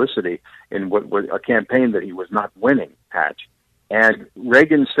generate publicity in what was a campaign that he was not winning, Hatch. And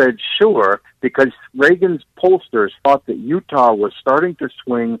Reagan said sure, because Reagan's pollsters thought that Utah was starting to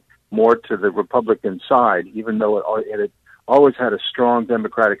swing more to the Republican side, even though it had always had a strong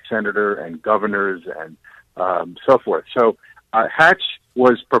Democratic senator and governors and so forth. So Hatch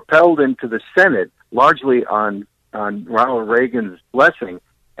was propelled into the Senate largely on Ronald Reagan's blessing.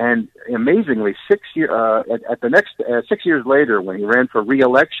 And amazingly, 6 years later, when he ran for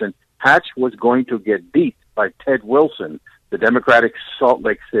re-election, Hatch was going to get beat by Ted Wilson, the Democratic Salt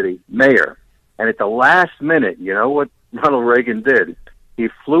Lake City mayor. And at the last minute, you know what Ronald Reagan did? He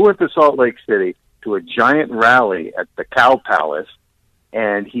flew into Salt Lake City to a giant rally at the Cow Palace,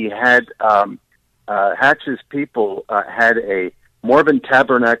 and he had Hatch's people had a Mormon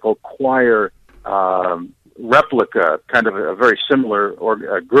Tabernacle Choir replica, kind of a very similar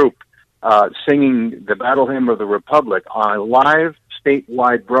group, singing the Battle Hymn of the Republic on a live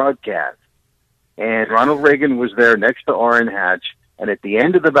statewide broadcast. And Ronald Reagan was there next to Orrin Hatch, and at the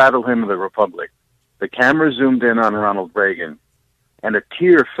end of the Battle Hymn of the Republic, the camera zoomed in on Ronald Reagan, and a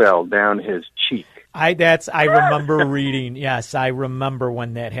tear fell down his cheek. I remember reading. Yes, I remember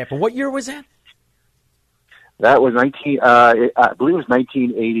when that happened. What year was that? That was I believe it was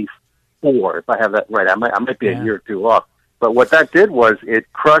 1984, if I have that right. I might be a year or two off. But what that did was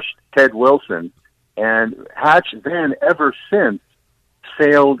it crushed Ted Wilson, and Hatch then, ever since,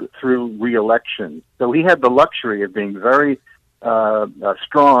 sailed through re-election. So he had the luxury of being very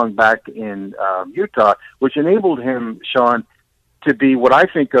strong back in Utah, which enabled him, Sean, to be what I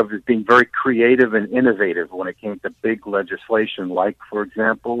think of as being very creative and innovative when it came to big legislation, like, for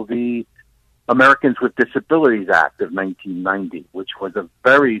example, the Americans with Disabilities Act of 1990, which was a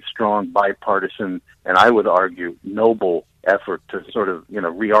very strong bipartisan, and I would argue noble effort to sort of,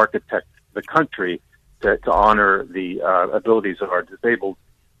 re-architect the country to honor the abilities of our disabled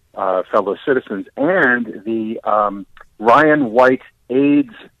fellow citizens, and the Ryan White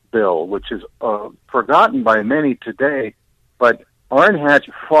AIDS bill, which is forgotten by many today, but Orrin Hatch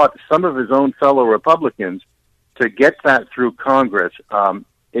fought some of his own fellow Republicans to get that through Congress.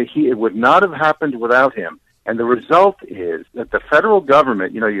 It would not have happened without him. And the result is that the federal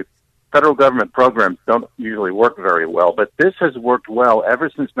government, federal government programs don't usually work very well, but this has worked well ever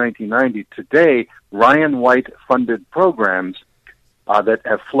since 1990. Today, Ryan White-funded programs that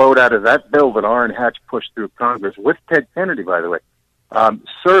have flowed out of that bill that Orrin Hatch pushed through Congress, with Ted Kennedy, by the way,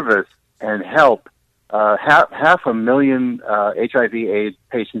 service and help 500,000 HIV/AIDS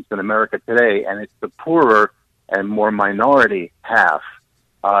patients in America today, and it's the poorer and more minority half.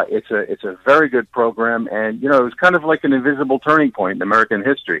 It's a very good program, and it was kind of like an invisible turning point in American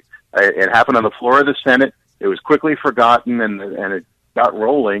history. It happened on the floor of the Senate. It was quickly forgotten, and it got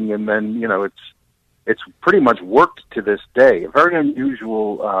rolling, and then it's pretty much worked to this day. A very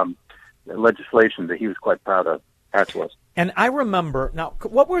unusual legislation that he was quite proud of. Hatch was. And I remember now.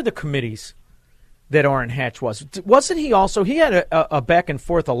 What were the committees that Orrin Hatch was? Wasn't he also? He had a back and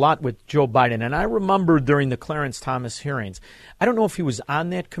forth a lot with Joe Biden, and I remember during the Clarence Thomas hearings. I don't know if he was on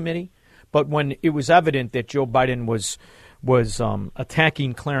that committee, but when it was evident that Joe Biden was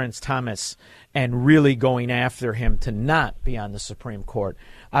attacking Clarence Thomas and really going after him to not be on the Supreme Court,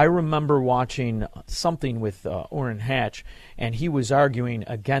 I remember watching something with Orrin Hatch, and he was arguing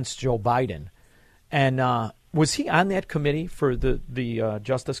against Joe Biden. And was he on that committee for the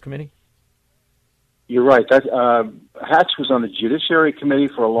Justice Committee? You're right. Hatch was on the Judiciary Committee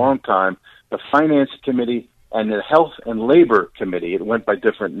for a long time, the Finance Committee, and the Health and Labor Committee. It went by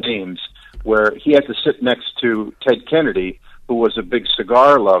different names, where he had to sit next to Ted Kennedy, who was a big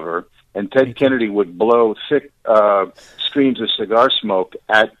cigar lover, and Ted Kennedy would blow thick streams of cigar smoke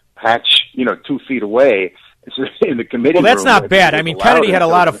at Hatch, 2 feet away. In the committee well, that's room, not bad. I mean, Kennedy had a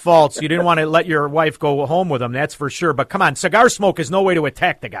lot of faults. You didn't want to let your wife go home with him, that's for sure. But come on, cigar smoke is no way to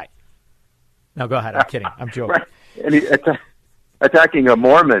attack the guy. No, go ahead. I'm kidding. I'm joking. Right. And he attacking a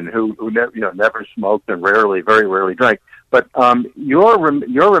Mormon who never smoked and very rarely drank. But you're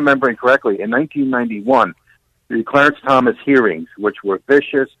remembering correctly. In 1991, the Clarence Thomas hearings, which were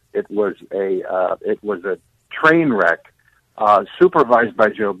vicious, it was a train wreck, supervised by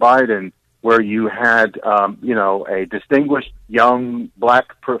Joe Biden, where you had a distinguished young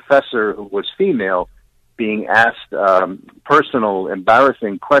black professor who was female being asked personal,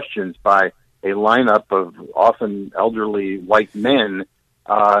 embarrassing questions by a lineup of often elderly white men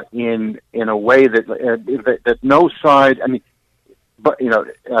in a way that no side. I mean, but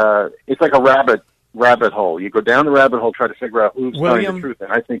it's like a rabbit hole. You go down the rabbit hole, try to figure out who's telling the truth,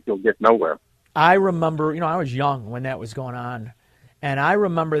 and I think you'll get nowhere. I remember, I was young when that was going on, And I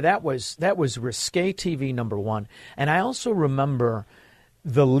remember that was risque TV, number one. And I also remember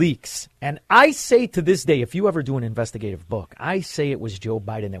the leaks. And I say to this day, if you ever do an investigative book, I say it was Joe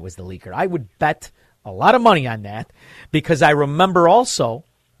Biden that was the leaker. I would bet a lot of money on that, because I remember also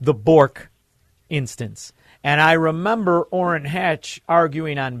the Bork instance. And I remember Orrin Hatch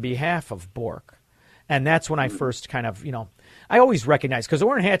arguing on behalf of Bork. And that's when I first kind of, I always recognize, because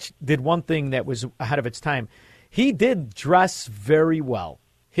Orrin Hatch did one thing that was ahead of its time. He did dress very well.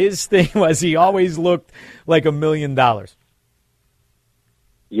 His thing was he always looked like $1 million.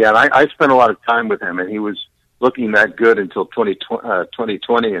 Yeah, and I spent a lot of time with him, and he was looking that good until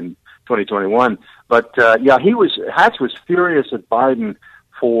 2020 and 2021. But Hatch was furious at Biden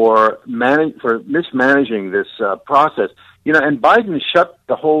for mismanaging this process. And Biden shut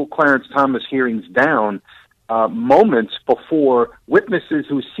the whole Clarence Thomas hearings down moments before witnesses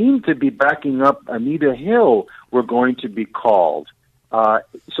who seemed to be backing up Anita Hill were going to be called.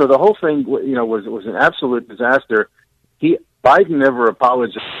 So the whole thing, was an absolute disaster. Biden never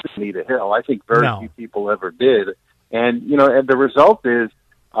apologized to Anita Hill. I think very few people ever did. And, and the result is,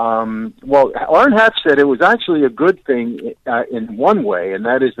 Orrin Hatch said it was actually a good thing in one way, and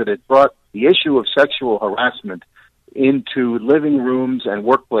that is that it brought the issue of sexual harassment into living rooms and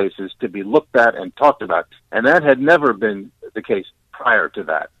workplaces to be looked at and talked about. And that had never been the case prior to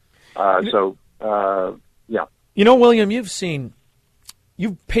that. William,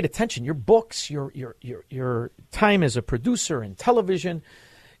 you've paid attention. Your books, your time as a producer in television,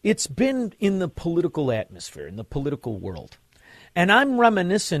 it's been in the political atmosphere, in the political world. And I'm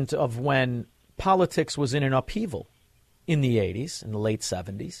reminiscent of when politics was in an upheaval in the 80s, in the late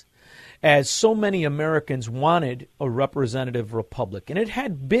 70s, as so many Americans wanted a representative republic. And it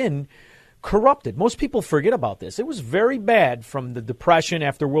had been corrupted. Most people forget about this. It was very bad from the Depression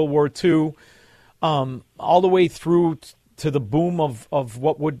after World War II all the way through to the boom of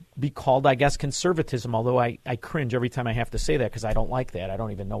what would be called, I guess, conservatism, although I cringe every time I have to say that because I don't like that. I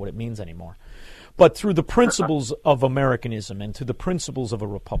don't even know what it means anymore. But through the principles of Americanism and to the principles of a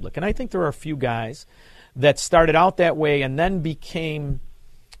republic. And I think there are a few guys that started out that way and then became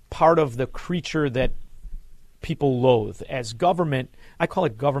part of the creature that people loathe as government. I call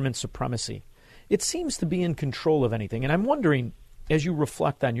it government supremacy. It seems to be in control of anything. And I'm wondering, as you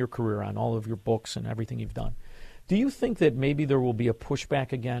reflect on your career, on all of your books and everything you've done, do you think that maybe there will be a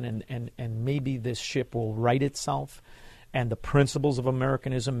pushback again and maybe this ship will right itself and the principles of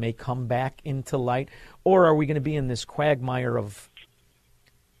Americanism may come back into light? Or are we going to be in this quagmire of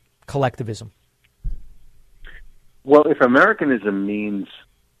collectivism? Well, if Americanism means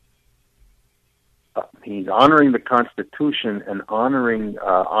honoring the Constitution and honoring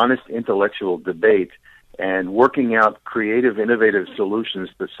honest intellectual debate and working out creative, innovative solutions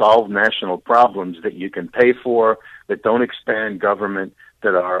to solve national problems that you can pay for, that don't expand government,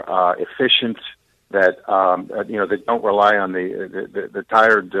 that are efficient, that that don't rely on the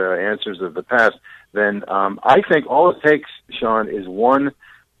tired answers of the past, then I think all it takes, Sean, is one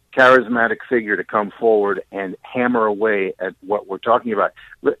charismatic figure to come forward and hammer away at what we're talking about.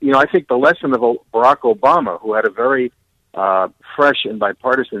 I think the lesson of Barack Obama, who had a very fresh and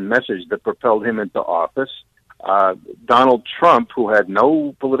bipartisan message that propelled him into office. Donald Trump, who had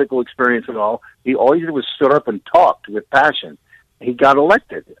no political experience at all, all he did was stood up and talked with passion. He got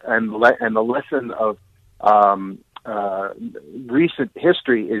elected, and the lesson of recent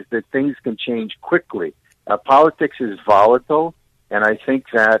history is that things can change quickly. Politics is volatile, and I think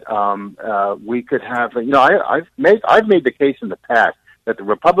that we could have. I've made the case in the past that the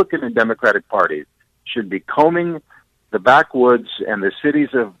Republican and Democratic parties should be combing the backwoods and the cities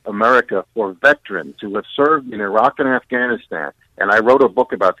of America for veterans who have served in Iraq and Afghanistan. And I wrote a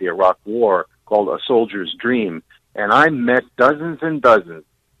book about the Iraq War called A Soldier's Dream. And I met dozens and dozens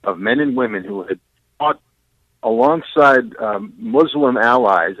of men and women who had fought alongside Muslim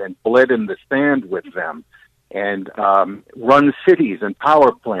allies and bled in the sand with them and run cities and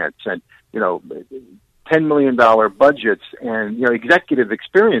power plants and, $10 million budgets and, executive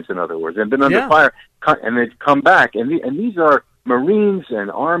experience, in other words, and been under fire, and they've come back. And these are Marines and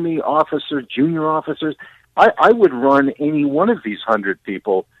Army officers, junior officers. I would run any one of these 100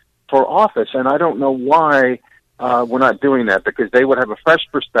 people for office, and I don't know why we're not doing that, because they would have a fresh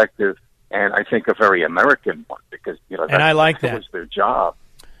perspective, and I think a very American one, because, I like that was their job.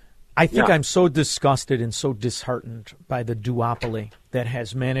 I think I'm so disgusted and so disheartened by the duopoly that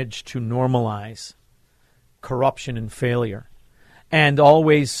has managed to normalize corruption and failure, and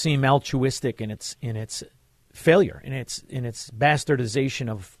always seem altruistic in its failure, in its bastardization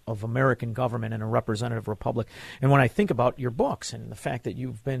of American government and a representative republic. And when I think about your books and the fact that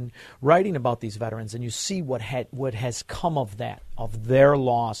you've been writing about these veterans and you see what has come of that, of their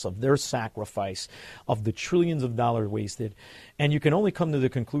loss, of their sacrifice, of the trillions of dollars wasted, and you can only come to the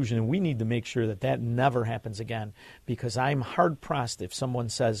conclusion, and we need to make sure that never happens again, because I'm hard-pressed if someone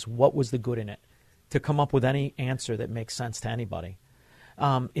says, what was the good in it, to come up with any answer that makes sense to anybody.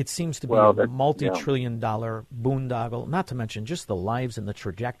 It seems to be a multi-trillion-dollar boondoggle, not to mention just the lives and the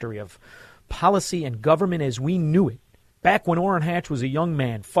trajectory of policy and government as we knew it, back when Orrin Hatch was a young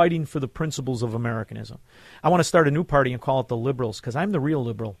man fighting for the principles of Americanism. I want to start a new party and call it the Liberals, because I'm the real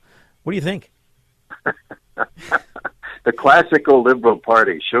liberal. What do you think? The classical liberal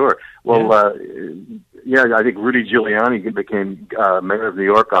party, sure. Well, I think Rudy Giuliani became mayor of New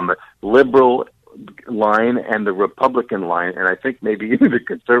York on the liberal line and the Republican line, and I think maybe even the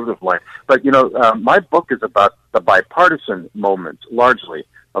conservative line. But, my book is about the bipartisan moments, largely,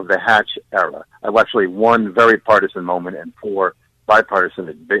 of the Hatch era. I've actually one very partisan moment and 4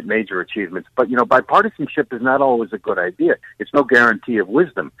 bipartisan major achievements. But, bipartisanship is not always a good idea. It's no guarantee of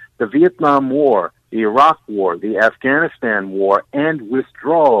wisdom. The Vietnam War, the Iraq War, the Afghanistan War, and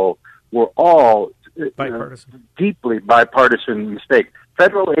withdrawal were all deeply bipartisan mistakes.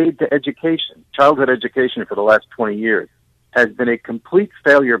 Federal aid to education, childhood education for the last 20 years, has been a complete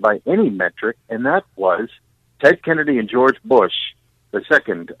failure by any metric, and that was Ted Kennedy and George Bush II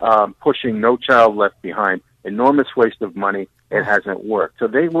pushing No Child Left Behind. Enormous waste of money. It hasn't worked. So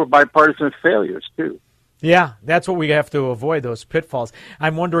they were bipartisan failures, too. Yeah, that's what we have to avoid, those pitfalls.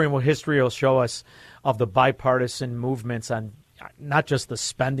 I'm wondering what history will show us of the bipartisan movements on not just the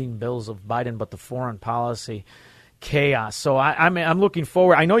spending bills of Biden, but the foreign policy chaos. So I'm looking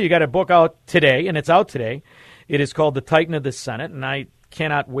forward. I know you got a book out today, and it's out today. It is called The Titan of the Senate, and I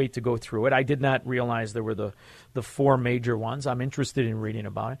cannot wait to go through it. I did not realize there were the 4 major ones. I'm interested in reading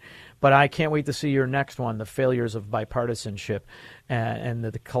about it. But I can't wait to see your next one, The Failures of Bipartisanship and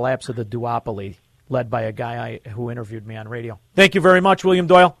the collapse of the duopoly, led by a guy who interviewed me on radio. Thank you very much, William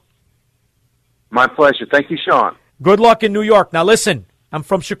Doyle. My pleasure. Thank you, Sean. Good luck in New York. Now, listen, I'm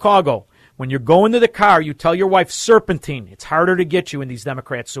from Chicago. When you're going to the car, you tell your wife serpentine. It's harder to get you in these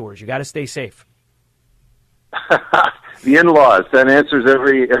Democrat sewers. You got to stay safe. The in-laws. That answers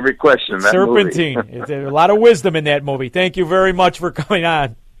every question. That serpentine. There's a lot of wisdom in that movie. Thank you very much for coming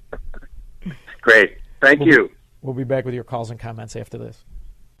on. Great. Thank you. We'll be back with your calls and comments after this.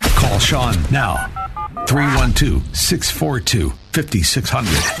 Call Sean now.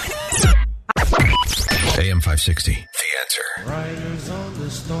 312-642-5600. AM 560. The Answer. Riders on the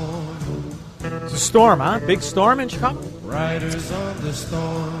storm. It's a storm, huh? Big storm in Chicago? Riders on the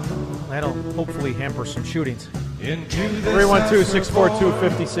storm. That'll hopefully hamper some shootings.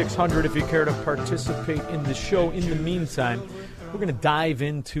 312-642-5600 if you care to participate in the show. In the meantime, we're going to dive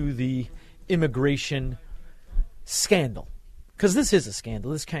into the immigration scandal. Because this is a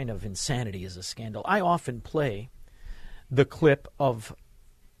scandal. This kind of insanity is a scandal. I often play the clip of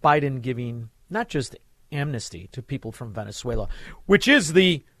Biden giving not just amnesty to people from Venezuela, which is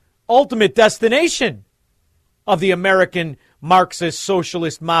the ultimate destination of the American Marxist,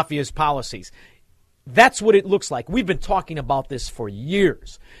 socialist, mafia's policies. That's what it looks like. We've been talking about this for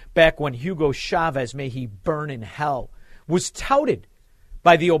years. Back when Hugo Chavez, may he burn in hell, was touted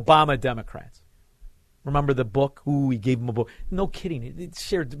by the Obama Democrats. Remember the book? Ooh, he gave him a book. No kidding. It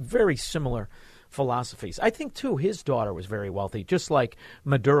shared very similar philosophies. I think, too, his daughter was very wealthy, just like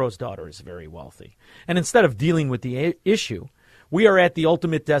Maduro's daughter is very wealthy. And instead of dealing with the issue, we are at the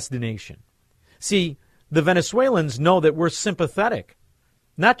ultimate destination. See, the Venezuelans know that we're sympathetic,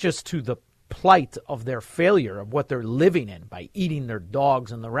 not just to the plight of their failure of what they're living in by eating their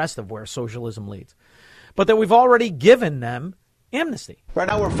dogs and the rest of where socialism leads, but that we've already given them amnesty. Right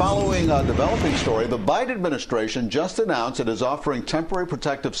now we're following a developing story. The Biden administration just announced it is offering temporary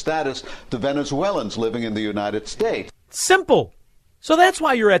protective status to Venezuelans living in the United States. Simple. So that's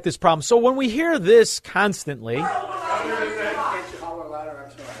why you're at this problem. So when we hear this constantly...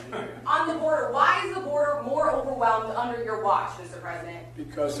 On the border, why is the border more overwhelmed under your watch, Mr. President?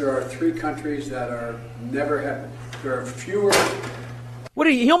 Because there are 3 countries that are never happy. There are fewer...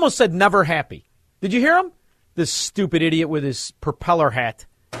 He almost said never happy. Did you hear him? This stupid idiot with his propeller hat.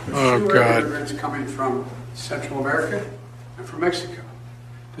 Oh, God. Immigrants coming from Central America and from Mexico.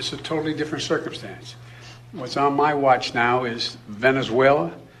 This is a totally different circumstance. What's on my watch now is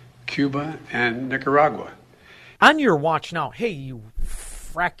Venezuela, Cuba, and Nicaragua. On your watch now, hey, you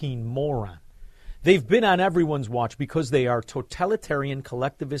fracking moron. They've been on everyone's watch because they are totalitarian,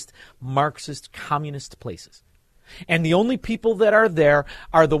 collectivist, Marxist, communist places. And the only people that are there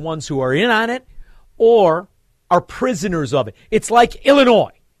are the ones who are in on it or are prisoners of it. It's like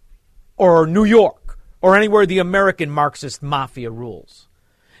Illinois or New York or anywhere the American Marxist mafia rules.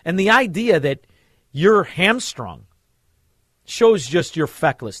 And the idea that you're hamstrung shows just your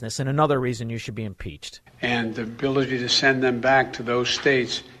fecklessness and another reason you should be impeached. And the ability to send them back to those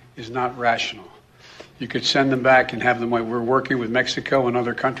states is not rational. You could send them back and have them, we're working with Mexico and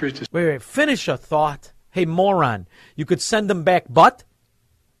other countries to Wait, finish a thought. Hey, moron, you could send them back, but?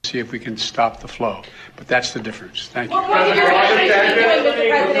 See if we can stop the flow. But that's the difference. Thank you. President Washington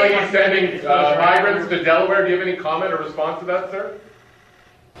looks like he's sending migrants to Delaware. Do you have any comment or response to that, sir?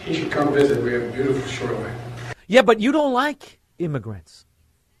 He should come visit. We have a beautiful shoreline. Yeah, but you don't like immigrants.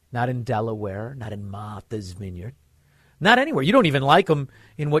 Not in Delaware, not in Martha's Vineyard, not anywhere. You don't even like them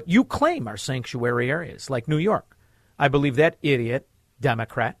in what you claim are sanctuary areas, like New York. I believe that idiot,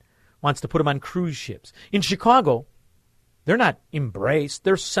 Democrat, wants to put them on cruise ships. In Chicago, they're not embraced.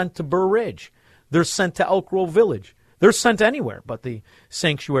 They're sent to Burr Ridge. They're sent to Elk Grove Village. They're sent anywhere but the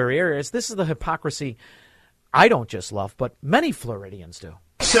sanctuary areas. This is the hypocrisy I don't just love, but many Floridians do.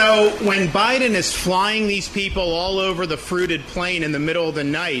 So when Biden is flying these people all over the fruited plain in the middle of the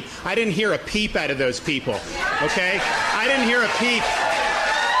night, I didn't hear a peep out of those people, okay? I didn't hear a peep.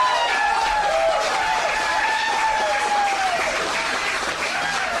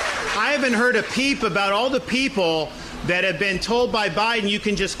 I haven't heard a peep about all the people that have been told by Biden you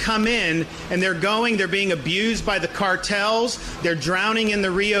can just come in, and they're being abused by the cartels, they're drowning in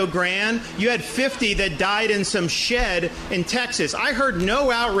the Rio Grande. You had 50 that died in some shed in Texas. I heard no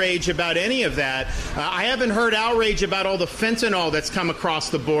outrage about any of that. I haven't heard outrage about all the fentanyl that's come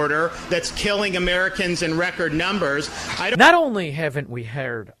across the border that's killing Americans in record numbers. Not only haven't we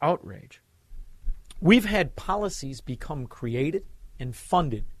heard outrage, we've had policies become created and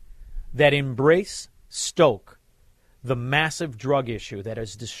funded that embrace, stoke the massive drug issue that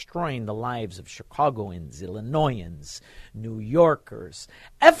is destroying the lives of Chicagoans, Illinoisans, New Yorkers,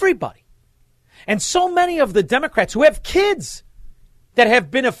 everybody. And so many of the Democrats who have kids that have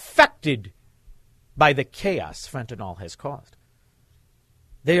been affected by the chaos fentanyl has caused,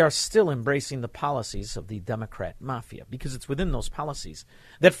 they are still embracing the policies of the Democrat mafia because it's within those policies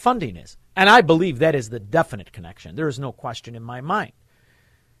that funding is. And I believe that is the definite connection. There is no question in my mind.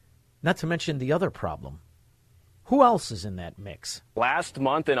 Not to mention the other problem. Who else is in that mix? Last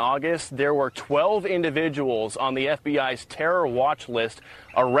month in August, there were 12 individuals on the FBI's terror watch list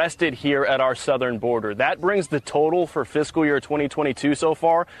arrested here at our southern border. That brings the total for fiscal year 2022 so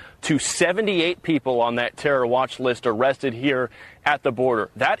far to 78 people on that terror watch list arrested here at the border.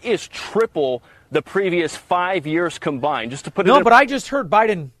 That is triple the previous 5 years combined. Just to put it but I just heard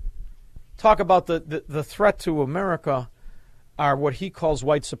Biden talk about the threat to America are what he calls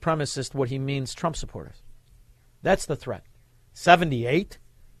white supremacists, what he means Trump supporters. That's the threat. 78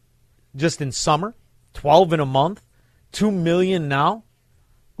 just in summer, 12 in a month, 2 million now.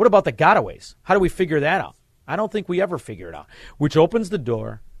 What about the gotaways? How do we figure that out? I don't think we ever figure it out, which opens the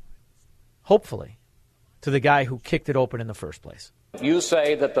door, hopefully, to the guy who kicked it open in the first place. You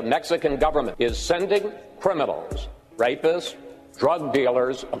say that the Mexican government is sending criminals, rapists, drug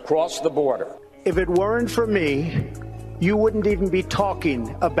dealers across the border. If it weren't for me, you wouldn't even be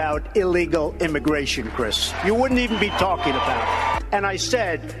talking about illegal immigration, Chris. You wouldn't even be talking about it. And I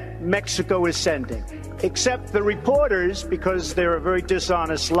said Mexico is sending. Except the reporters, because they're a very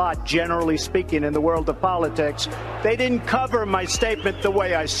dishonest lot, generally speaking, in the world of politics, they didn't cover my statement the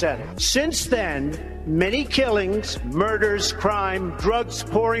way I said it. Since then, many killings, murders, crime, drugs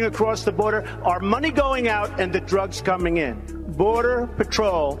pouring across the border, our money going out and the drugs coming in. Border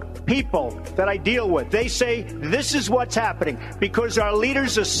Patrol people that I deal with, they say this is what's happening because our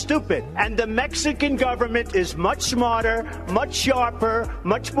leaders are stupid and the Mexican government is much smarter, much sharper,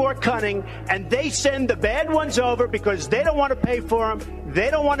 much more cunning, and they send the bad ones over because they don't want to pay for them. They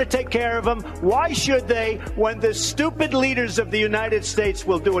don't want to take care of them. Why should they when the stupid leaders of the United States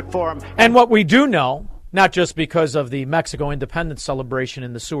will do it for them? And what we do know, not just because of the Mexico independence celebration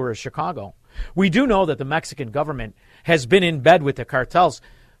in the sewer of Chicago, we do know that the Mexican government has been in bed with the cartels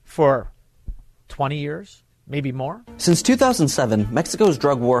for 20 years, maybe more. Since 2007, Mexico's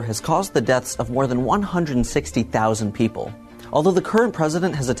drug war has caused the deaths of more than 160,000 people. Although the current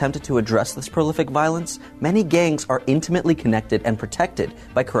president has attempted to address this prolific violence, many gangs are intimately connected and protected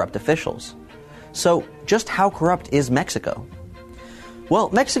by corrupt officials. So, just how corrupt is Mexico? Well,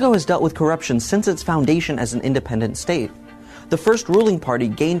 Mexico has dealt with corruption since its foundation as an independent state. The first ruling party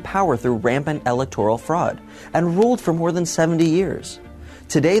gained power through rampant electoral fraud and ruled for more than 70 years.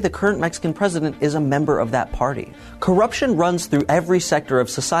 Today, the current Mexican president is a member of that party. Corruption runs through every sector of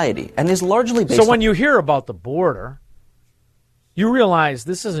society and is largely based So when you hear about the border, You realize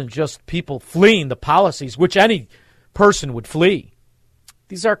this isn't just people fleeing the policies, which any person would flee.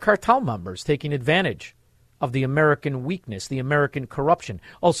 These are cartel members taking advantage of the American weakness, the American corruption,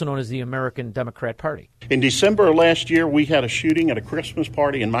 also known as the American Democrat Party. In December of last year, we had a shooting at a Christmas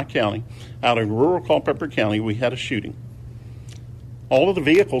party in my county. Out in rural Culpeper County, we had a shooting. All of the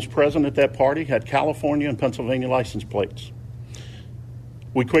vehicles present at that party had California and Pennsylvania license plates.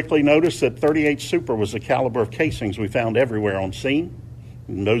 We quickly noticed that 38 Super was the caliber of casings we found everywhere on scene.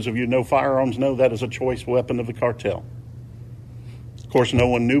 And those of you who know firearms know that is a choice weapon of the cartel. Of course, no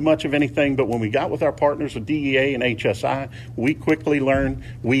one knew much of anything, but when we got with our partners at DEA and HSI, we quickly learned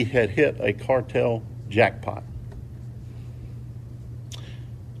we had hit a cartel jackpot.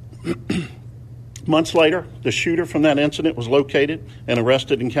 Months later, the shooter from that incident was located and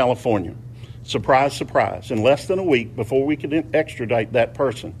arrested in California. Surprise, surprise. In less than a week before we could extradite that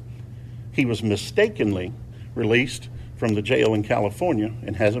person, he was mistakenly released from the jail in California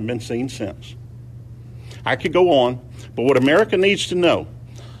and hasn't been seen since. I could go on, but what America needs to know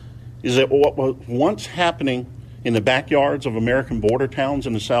is that what was once happening in the backyards of American border towns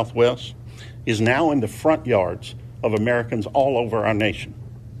in the Southwest is now in the front yards of Americans all over our nation.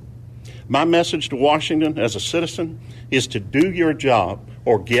 My message to Washington as a citizen is to do your job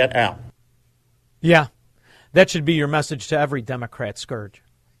or get out. Yeah, that should be your message to every Democrat scourge.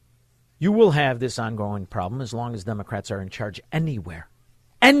 You will have this ongoing problem as long as Democrats are in charge anywhere.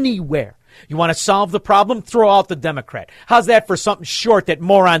 Anywhere. You want to solve the problem? Throw out the Democrat. How's that for something short that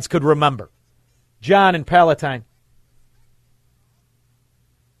morons could remember? John in Palatine.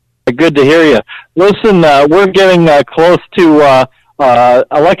 Good to hear you. Listen, we're getting close to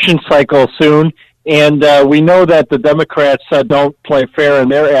election cycle soon, and we know that the Democrats don't play fair in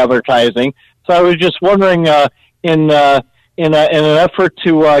their advertising. So I was just wondering, in an effort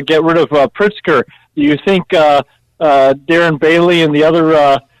to get rid of Pritzker, do you think Darren Bailey and the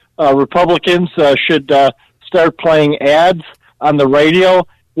other Republicans should start playing ads on the radio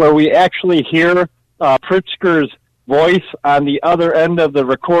where we actually hear Pritzker's voice on the other end of the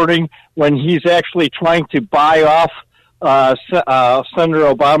recording when he's actually trying to buy off Senator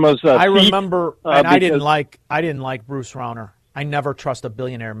Obama's seat? I remember, and I didn't like Bruce Rauner. I never trust a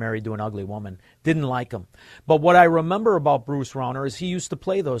billionaire married to an ugly woman. Didn't like him. But what I remember about Bruce Rauner is he used to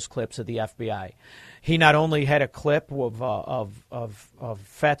play those clips at the FBI. He not only had a clip of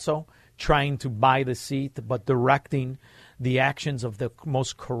Fatso trying to buy the seat, but directing the actions of the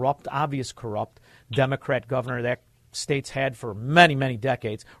most corrupt, obvious corrupt Democrat governor that state's had for many, many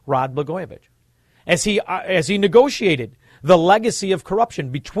decades, Rod Blagojevich. As he negotiated the legacy of corruption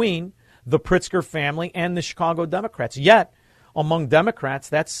between the Pritzker family and the Chicago Democrats. Yet, among Democrats,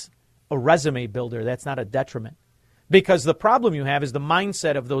 that's a resume builder. That's not a detriment. Because the problem you have is the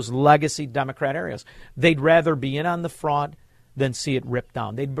mindset of those legacy Democrat areas. They'd rather be in on the fraud than see it ripped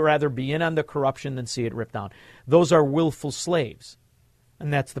down. They'd rather be in on the corruption than see it ripped down. Those are willful slaves.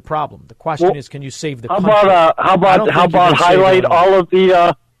 And that's the problem. The question is, can you save the country? How about highlight all of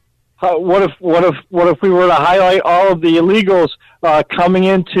the what if we were to highlight all of the illegals coming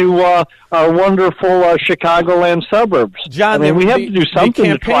into our wonderful Chicagoland suburbs? John, we have to do something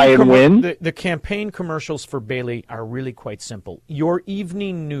to try and win. The campaign commercials for Bailey are really quite simple. Your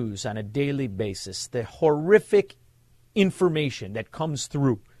evening news on a daily basis, the horrific information that comes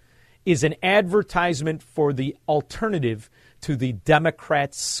through, is an advertisement for the alternative to the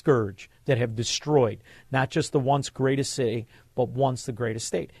Democrat scourge that have destroyed not just the once greatest city, but once the greatest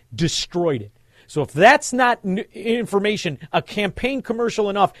state. Destroyed it. So if that's not information, a campaign commercial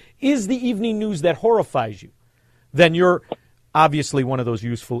enough, is the evening news that horrifies you, then you're obviously one of those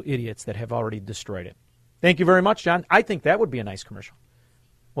useful idiots that have already destroyed it. Thank you very much, John. I think that would be a nice commercial.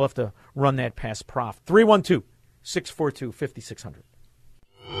 We'll have to run that past Prof. 312-642-5600.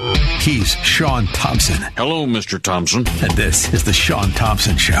 He's Sean Thompson. Hello, Mr. Thompson. And this is the Sean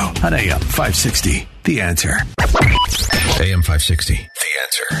Thompson Show on AM 560. The Answer. AM 560. The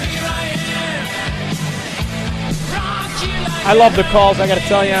Answer. I love the calls. I got to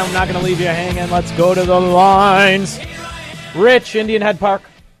tell you, I'm not going to leave you hanging. Let's go to the lines. Rich, Indian Head Park.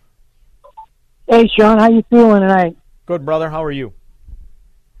 Hey, Sean. How you feeling tonight? Good, brother. How are you?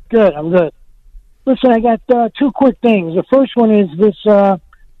 Good. I'm good. Listen, I got two quick things. The first one is this, the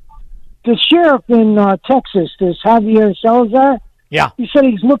sheriff in Texas, this Javier Salazar. Yeah. He said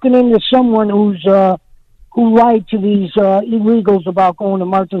he's looking into someone who lied to these illegals about going to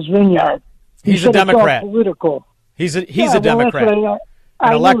Martha's Vineyard. He's a Democrat. It's all political. He's a Democrat.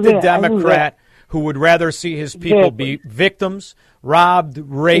 An elected Democrat who would rather see his people be victims, robbed,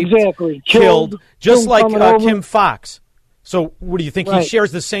 raped, killed, just like Kim Foxx. So what do you think? Right. He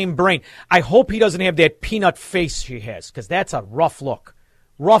shares the same brain. I hope he doesn't have that peanut face she has, because that's a rough look.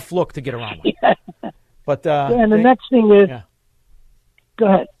 Rough look to get around with. But and the next thing is, go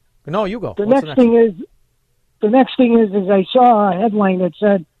ahead. No, you go. The next thing is I saw a headline that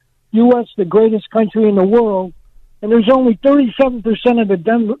said, "U.S. the greatest country in the world," and there's only 37% of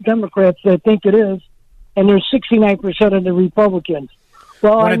the Democrats that think it is, and there's 69% of the Republicans.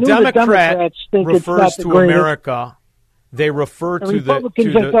 Well, when I a knew Democrat the Democrats think it's refers not the to greatest. America, they refer The to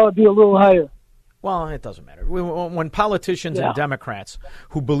Republicans, the. I thought, would be a little higher. Well, it doesn't matter. When politicians and Democrats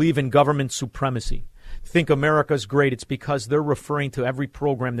who believe in government supremacy think America's great, it's because they're referring to every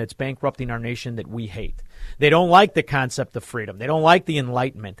program that's bankrupting our nation that we hate. They don't like the concept of freedom. They don't like the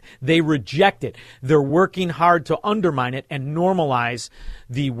Enlightenment. They reject it. They're working hard to undermine it and normalize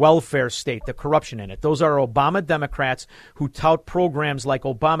the welfare state, the corruption in it. Those are Obama Democrats who tout programs like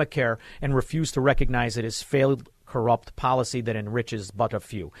Obamacare and refuse to recognize it as failed corrupt policy that enriches but a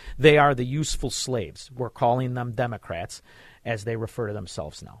few. They are the useful slaves. We're calling them Democrats as they refer to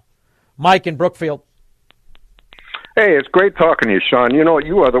themselves now. Mike in Brookfield. Hey, it's great talking to you, Sean. You know,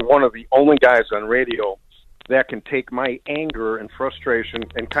 you are one of the only guys on radio that can take my anger and frustration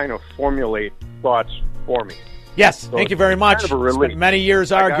and kind of formulate thoughts for me. Yes, So thank you very much. kind of a relief. Spent many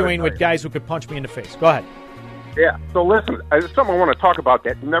years I gotta arguing with tell you. guys who could punch me in the face. Go ahead. Yeah. So listen, there's something I want to talk about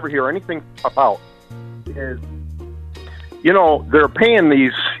that you never hear anything about. Is, you know, they're paying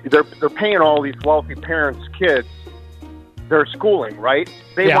all these wealthy parents' kids their schooling, right?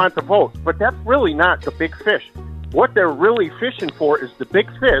 They want to vote, but that's really not the big fish. What they're really fishing for is the big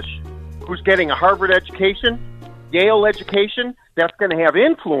fish who's getting a Harvard education, Yale education, that's going to have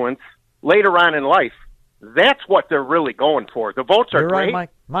influence later on in life. That's what they're really going for. The votes are You're great. right, Mike.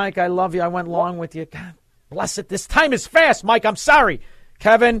 Mike, I love you. I went long with you. God bless it. This time is fast, Mike. I'm sorry.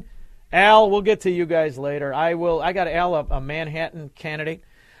 Kevin, Al, we'll get to you guys later. I got Al, a Manhattan candidate.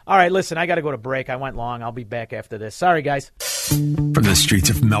 All right, listen, I got to go to break. I went long. I'll be back after this. Sorry, guys. From the streets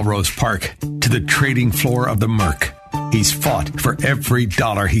of Melrose Park to the trading floor of the Merc, he's fought for every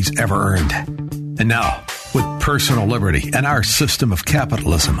dollar he's ever earned. And now, with personal liberty and our system of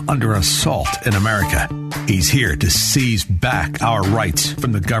capitalism under assault in America, he's here to seize back our rights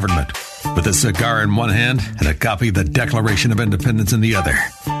from the government. With a cigar in one hand and a copy of the Declaration of Independence in the other,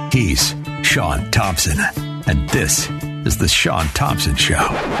 he's Sean Thompson. And this is The Sean Thompson Show.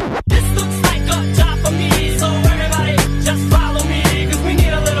 This looks like a job for me, so everybody just follow me, 'cause we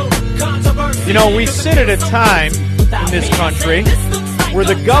need a little controversy. You know, we sit at a time in this country where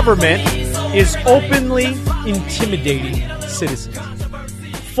the government is openly intimidating citizens.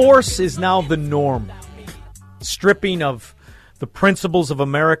 Force is now the norm. Stripping of the principles of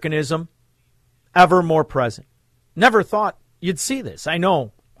Americanism ever more present. Never thought you'd see this. I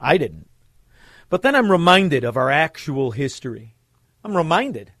know I didn't. But then I'm reminded of our actual history. I'm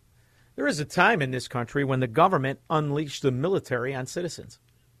reminded there is a time in this country when the government unleashed the military on citizens.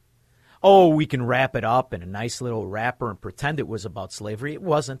 Oh, we can wrap it up in a nice little wrapper and pretend it was about slavery. It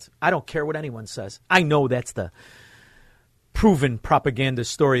wasn't. I don't care what anyone says. I know that's the proven propaganda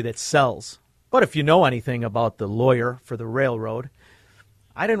story that sells. But if you know anything about the lawyer for the railroad,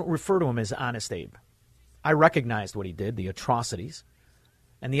 I didn't refer to him as Honest Abe. I recognized what he did, the atrocities,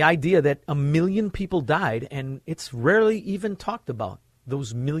 and the idea that 1 million people died, and it's rarely even talked about.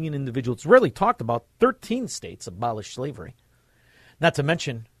 Those million individuals, it's rarely talked about. 13 states abolished slavery. Not to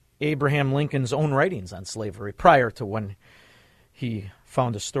mention Abraham Lincoln's own writings on slavery prior to when he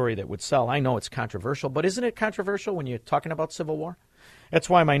found a story that would sell. I know it's controversial, but isn't it controversial when you're talking about Civil War? That's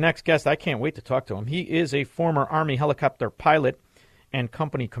why my next guest, I can't wait to talk to him. He is a former Army helicopter pilot and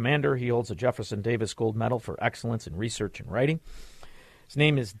company commander. He holds a Jefferson Davis Gold Medal for excellence in research and writing. His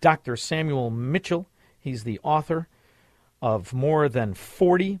name is Dr. Samuel Mitchell. He's the author of more than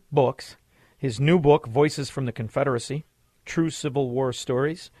 40 books. His new book, Voices from the Confederacy, True Civil War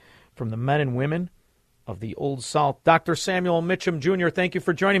Stories from the Men and Women of the Old South. Dr. Samuel Mitchell Jr., thank you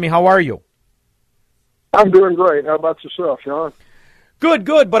for joining me. How are you? I'm doing great. How about yourself, Sean?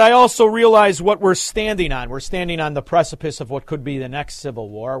 Good, but I also realize what we're standing on. We're standing on the precipice of what could be the next Civil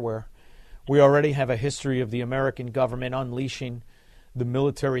War, where we already have a history of the American government unleashing the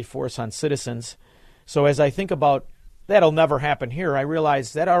military force on citizens. So as I think about that'll never happen here, I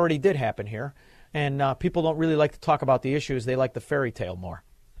realize that already did happen here, and people don't really like to talk about the issues. They like the fairy tale more.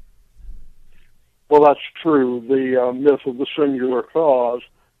 Well, that's true. The myth of the singular cause,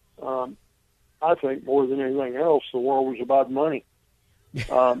 I think more than anything else, the war was about money.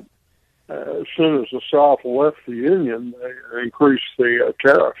 As soon as the South left the Union, they increased the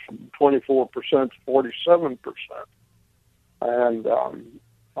tariff from 24% to 47%. And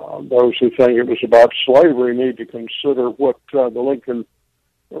Those who think it was about slavery need to consider what the Lincoln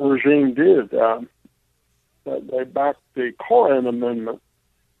regime did. They backed the Coran Amendment,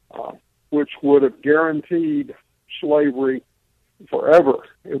 which would have guaranteed slavery forever.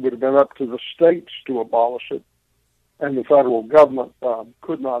 It would have been up to the states to abolish it, and the federal government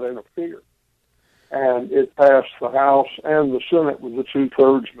could not interfere. And it passed the House and the Senate with a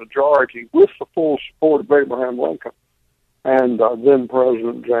 2/3 majority with the full support of Abraham Lincoln and then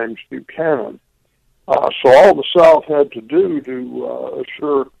President James Buchanan. So all the South had to do to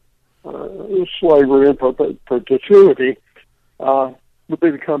assure slavery in perpetuity would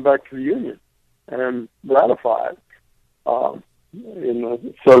be to come back to the Union and ratify it in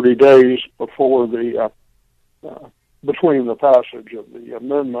the 30 days before the between the passage of the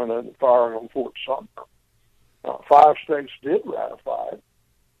amendment and the firing on Fort Sumter. 5 states did ratify it,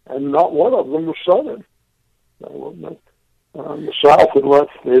 and not one of them was Southern. The South had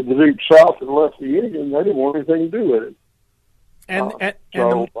left, the Deep South had left the Union. They didn't want anything to do with it. And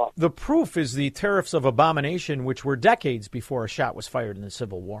the proof is the tariffs of abomination, which were decades before a shot was fired in the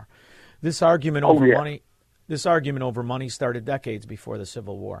Civil War. This argument over money, started decades before the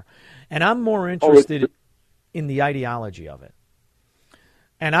Civil War, and I'm more interested in the ideology of it.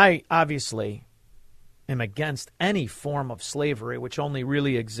 And I obviously am against any form of slavery, which only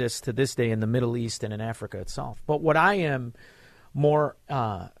really exists to this day in the Middle East and in Africa itself. But what I am more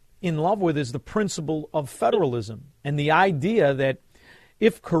in love with is the principle of federalism and the idea that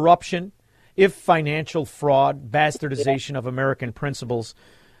if corruption, if financial fraud, bastardization of American principles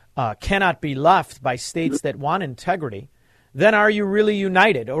cannot be left by states that want integrity, then are you really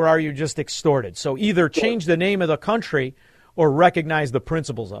united or are you just extorted? So either change the name of the country or recognize the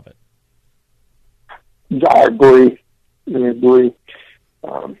principles of it. I agree. We've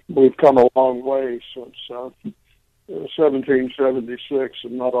come a long way since 1776,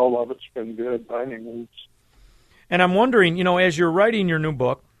 and not all of it's been good by any means. And I'm wondering, as you're writing your new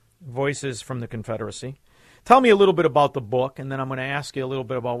book, Voices from the Confederacy, tell me a little bit about the book, and then I'm going to ask you a little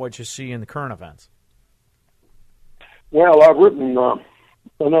bit about what you see in the current events. Well, I've written a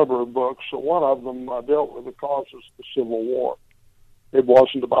number of books. So one of them dealt with the causes of the Civil War. It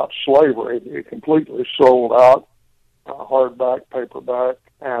wasn't about slavery. It completely sold out, hardback, paperback,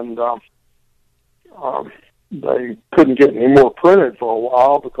 and they couldn't get any more printed for a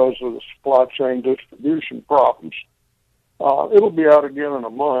while because of the supply chain distribution problems. It'll be out again in a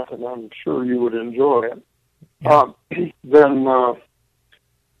month, and I'm sure you would enjoy it. Then I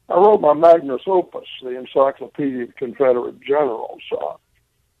wrote my magnus opus, the Encyclopedia of Confederate Generals.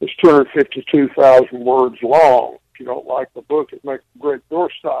 It's 252,000 words long. If you don't like the book, it makes a great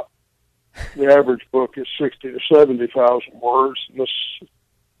doorstop. The average book is 60 to 70,000 words, and this is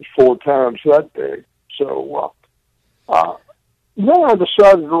 4 times that big. So then I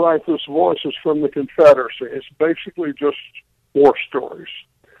decided to write this Voices from the Confederacy. It's basically just war stories.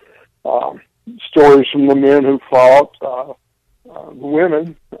 Stories from the men who fought,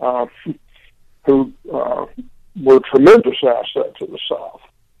 women who were tremendous assets to the South,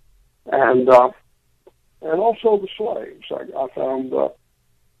 and also the slaves. I found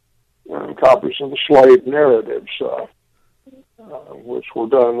copies of the slave narratives, which were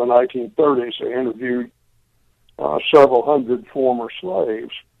done in the 1930s. They interviewed several hundred former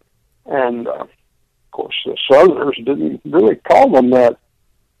slaves, and of course the Southerners didn't really call them that.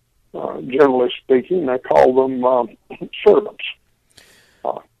 Generally speaking, they called them servants.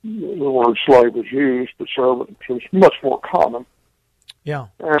 The word slave was used, but servant was much more common. Yeah.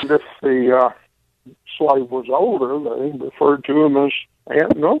 And if the slave was older, they referred to him as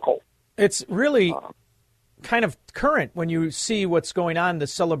aunt and uncle. It's really kind of current when you see what's going on, the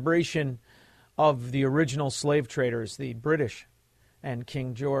celebration of the original slave traders, the British and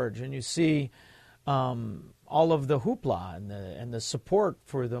King George, and you see all of the hoopla and the support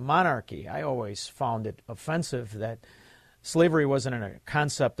for the monarchy. I always found it offensive that slavery wasn't a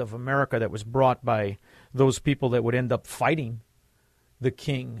concept of America that was brought by those people that would end up fighting the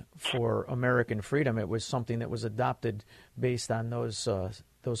king for American freedom. It was something that was adopted based on those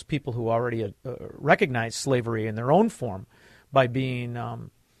people who already recognized slavery in their own form by being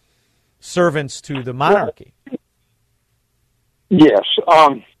servants to the monarchy. Yes.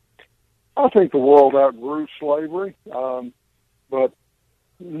 I think the world outgrew slavery, but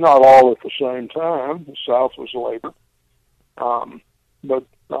not all at the same time. The South was labored.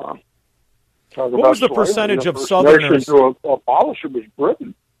 What was the percentage of Southerners to abolish it was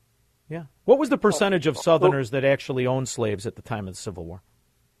Britain? Yeah. What was the percentage of Southerners that actually owned slaves at the time of the Civil War?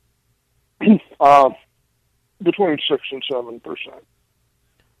 Between 6 and 7%.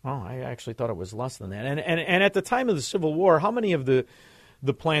 Oh, I actually thought it was less than that. And at the time of the Civil War, how many of the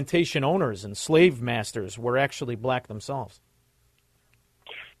the plantation owners and slave masters were actually black themselves?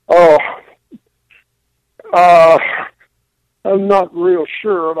 Oh, I'm not real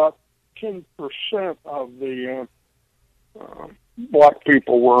sure. About 10% of the black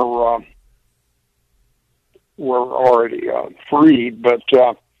people were already freed, but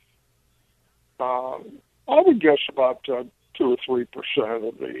I would guess about 2 or 3%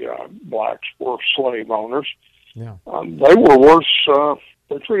 of the blacks were slave owners. Yeah. They were worse.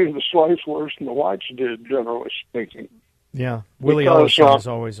 They treated the slaves worse than the whites did, generally speaking. Yeah, Willie Because, Ellison is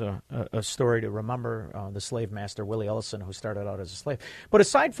always a story to remember, the slave master, Willie Ellison, who started out as a slave. But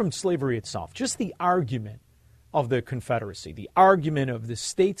aside from slavery itself, just the argument of the Confederacy, the argument of the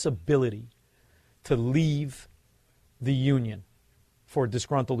state's ability to leave the Union for a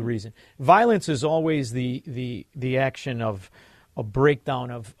disgruntled reason. Violence is always the action of a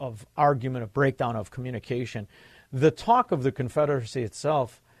breakdown of argument, a breakdown of communication. The talk of the Confederacy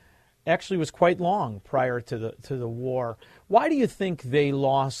itself actually was quite long prior to the war. Why do you think they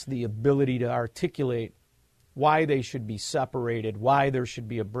lost the ability to articulate why they should be separated, why there should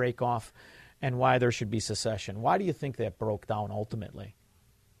be a break-off, and why there should be secession? Why do you think that broke down ultimately?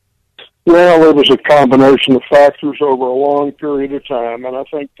 Well, it was a combination of factors over a long period of time, and I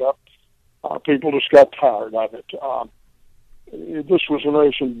think people just got tired of it. This was a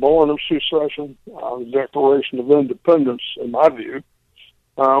nation born of secession. The Declaration of Independence, in my view,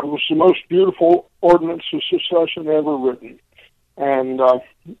 was the most beautiful ordinance of secession ever written. And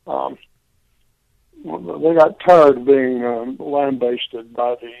they got tired of being lambasted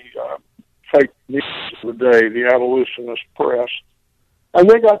by the fake news of the day, the abolitionist press. And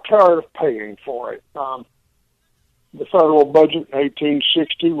they got tired of paying for it. The federal budget in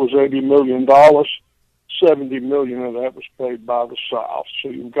 1860 was $80 million. $70 million of that was paid by the South. So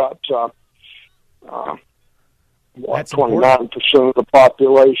you've got 29% of the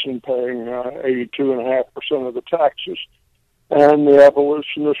population paying 82.5% of the taxes, and the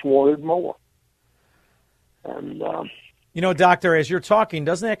abolitionists wanted more. And Doctor, as you're talking,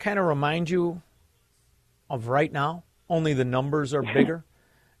 doesn't that kind of remind you of right now? Only the numbers are bigger,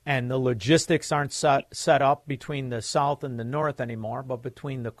 and the logistics aren't set up between the South and the North anymore, but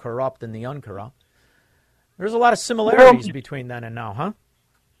between the corrupt and the uncorrupt. There's a lot of similarities between then and now, huh?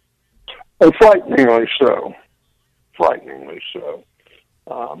 Frighteningly so. Frighteningly so.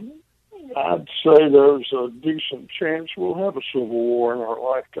 I'd say there's a decent chance we'll have a civil war in our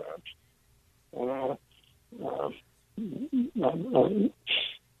lifetimes.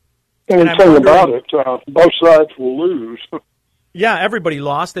 And the thing about it, both sides will lose. Yeah, everybody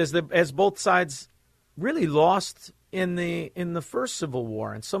lost, as both sides really lost in the first Civil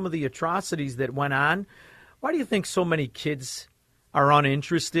War, and some of the atrocities that went on. Why do you think so many kids are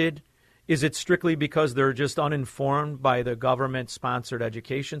uninterested? Is it strictly because they're just uninformed by the government-sponsored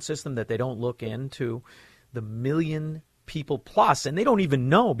education system, that they don't look into the million people plus, and they don't even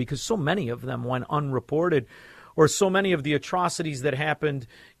know because so many of them went unreported, or so many of the atrocities that happened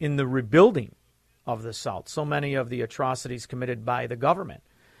in the rebuilding of the South, so many of the atrocities committed by the government?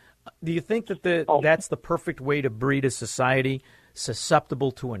 Do you think that that's the perfect way to breed a society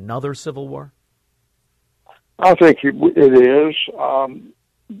susceptible to another civil war? I think it is.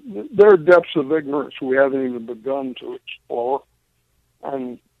 There are depths of ignorance we haven't even begun to explore.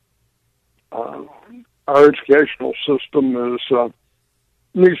 And our educational system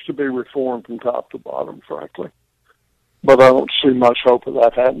needs to be reformed from top to bottom, frankly. But I don't see much hope of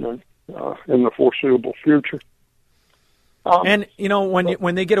that happening in the foreseeable future. And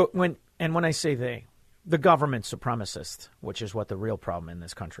when I say they, the government supremacist, which is what the real problem in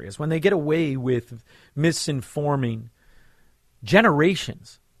this country is, when they get away with misinforming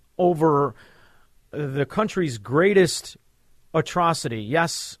generations over the country's greatest atrocity.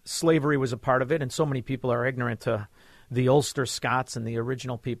 Yes, slavery was a part of it, and so many people are ignorant to the Ulster Scots and the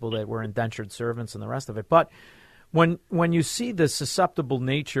original people that were indentured servants and the rest of it. But when you see the susceptible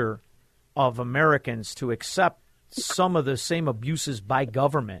nature of Americans to accept some of the same abuses by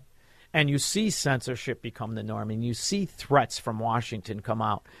government, and you see censorship become the norm, and you see threats from Washington come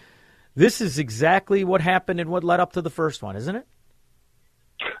out, this is exactly what happened and what led up to the first one, isn't it?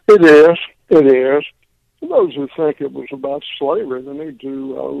 It is. It is. For those who think it was about slavery, they need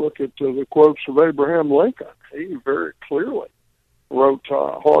to look at the quotes of Abraham Lincoln. He very clearly wrote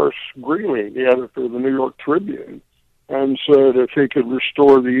Horace Greeley, the editor of the New York Tribune, and said if he could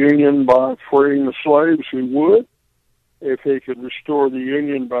restore the Union by freeing the slaves, he would. If he could restore the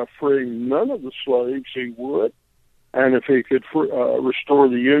Union by freeing none of the slaves, he would. And if he could restore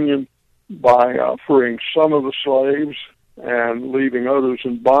the Union by freeing some of the slaves and leaving others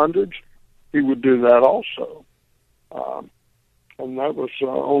in bondage, he would do that also. and that was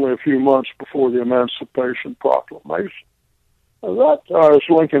only a few months before the Emancipation Proclamation. And that, as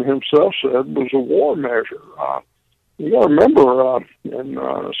Lincoln himself said, was a war measure. You got to remember, in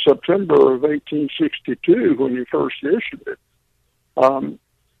September of 1862, when you first issued it, the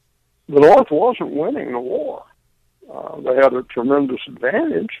North wasn't winning the war. They had a tremendous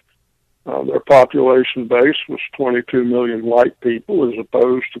advantage. Their population base was 22 million white people as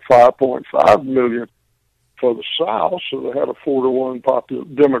opposed to 5.5 million for the South, so they had a 4-to-1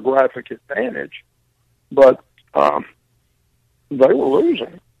 demographic advantage. But they were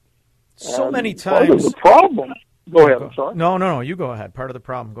losing. So And many part of times. the problem. Go ahead. I'm sorry. No. You go ahead. Part of the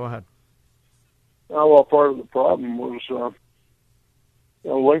problem. Go ahead. Well, part of the problem was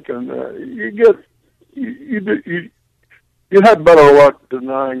Lincoln. You had better luck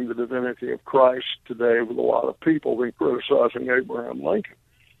denying the divinity of Christ today with a lot of people than criticizing Abraham Lincoln.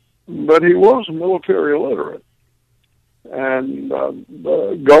 But he was military illiterate. And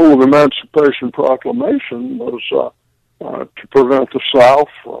the goal of the Emancipation Proclamation was to prevent the South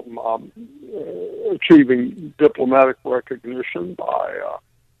from achieving diplomatic recognition by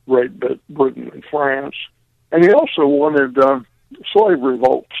Great Britain and France. And he also wanted slave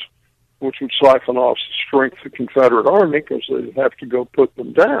revolts, which would siphon off the strength of the Confederate Army because they'd have to go put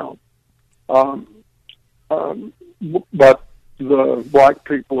them down. But the black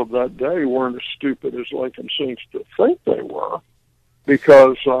people of that day weren't as stupid as Lincoln seems to think they were,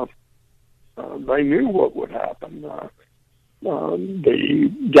 because they knew what would happen.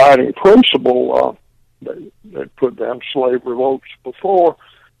 The guiding principle, they put down slave revolts before,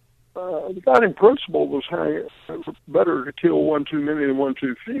 the guiding principle was, hey, it's better to kill one too many than one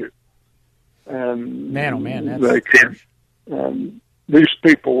too few. And and these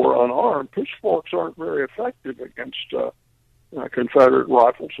people were unarmed. Pitchforks aren't very effective against Confederate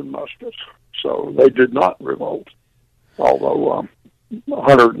rifles and muskets, so they did not revolt. Although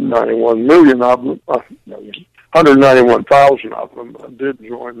 191,000 of them did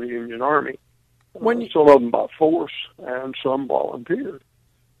join the Union Army. Some of them by force, and some volunteered.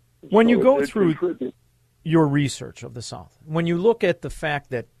 When you go through your research of the South, when you look at the fact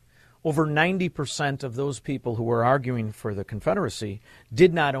that over 90% of those people who were arguing for the Confederacy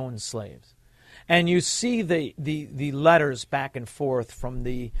did not own slaves, and you see the letters back and forth from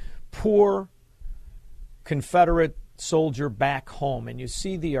the poor Confederate soldier back home, and you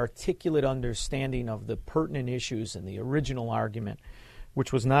see the articulate understanding of the pertinent issues in the original argument,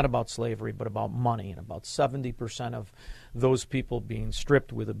 which was not about slavery but about money, and about 70% of those people being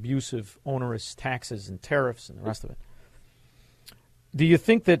stripped with abusive, onerous taxes and tariffs and the rest of it. Do you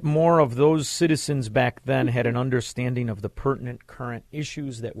think that more of those citizens back then had an understanding of the pertinent current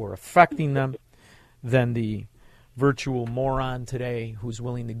issues that were affecting them than the virtual moron today who's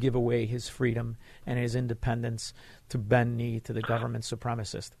willing to give away his freedom and his independence to bend knee to the government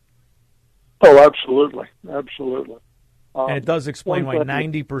supremacist? Oh, absolutely. Absolutely. And it does explain why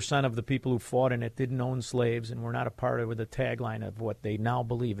 90% of the people who fought in it didn't own slaves and were not a part of the tagline of what they now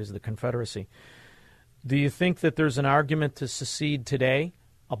believe is the Confederacy. Do you think that there's an argument to secede today,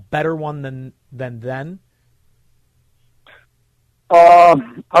 a better one than then? I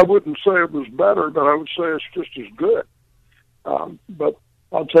wouldn't say it was better, but I would say it's just as good. But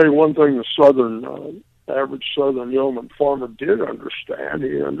I'll tell you one thing: the average Southern yeoman farmer did understand.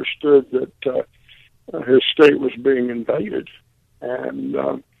 He understood that his state was being invaded, and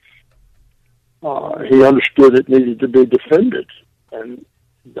he understood it needed to be defended, and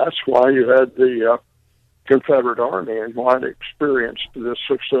that's why you had the Confederate Army and why it experienced the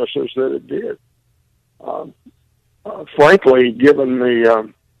successes that it did. Frankly, given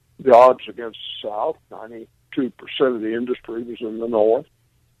the odds against the South, 92% of the industry was in the North.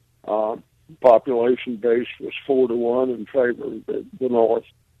 Population base was 4-to-1 in favor of the North.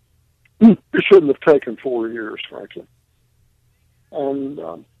 It shouldn't have taken 4 years, frankly. And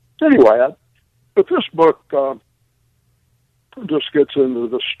anyway, but this book just gets into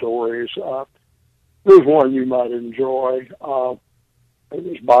the stories. There's one you might enjoy. It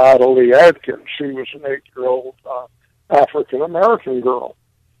was by Ida Lee Adkins. She was an 8-year-old African-American girl.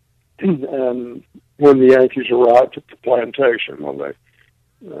 And when the Yankees arrived at the plantation, well, they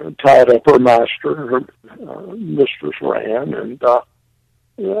tied up her master, her mistress ran, and the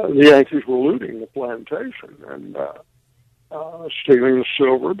Yankees were looting the plantation and stealing the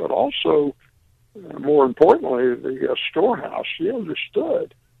silver, but also, more importantly, the storehouse. She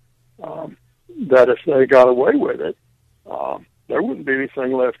understood that if they got away with it, there wouldn't be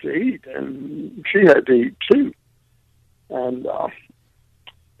anything left to eat, and she had to eat too. And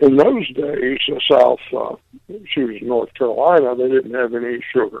in those days, the South, she was in North Carolina, they didn't have any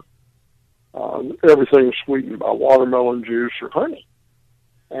sugar. everything sweetened by watermelon juice or honey.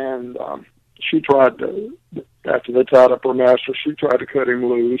 And she tried to, after they tied up her master, she tried to cut him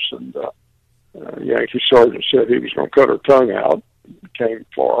loose, and Yankee sergeant said he was going to cut her tongue out. Came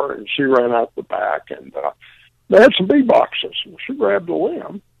for her, and she ran out the back, and they had some bee boxes. She grabbed a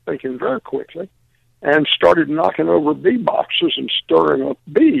limb, thinking very quickly, and started knocking over bee boxes and stirring up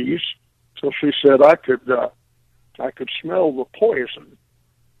bees till she said, I could smell the poison.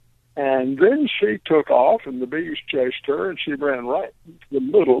 And then she took off, and the bees chased her, and she ran right into the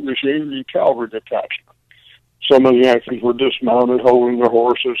middle of this Union cavalry detachment. Some of the Yankees were dismounted, holding their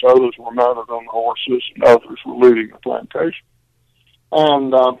horses. Others were mounted on the horses, and others were leading the plantation.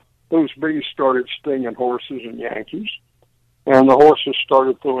 And those bees started stinging horses and Yankees, and the horses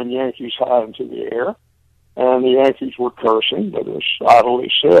started throwing Yankees high into the air, and the Yankees were cursing, but as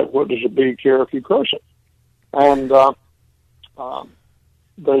idly said, what does a bee care if you curse it? And the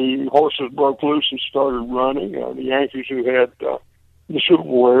horses broke loose and started running. The Yankees, who had the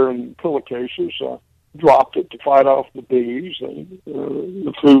silverware and pillowcases, dropped it to fight off the bees, and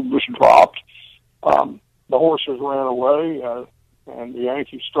the food was dropped. The horses ran away, and the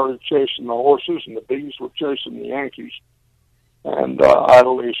Yankees started chasing the horses, and the bees were chasing the Yankees. And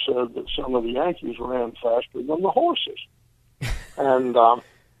idly said that some of the Yankees ran faster than the horses. And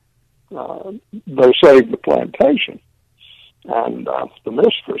they saved the plantation. And the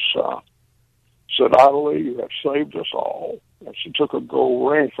mistress said, idly, you have saved us all. And she took a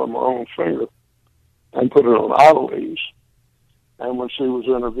gold ring from her own finger and put it on Idly's. And when she was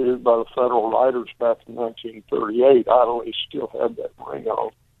interviewed by the federal writers back in 1938, Idly still had that ring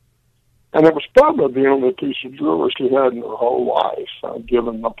on. And it was probably the only piece of jewelry she had in her whole life,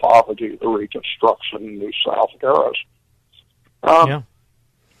 given the poverty of the Reconstruction and New South eras.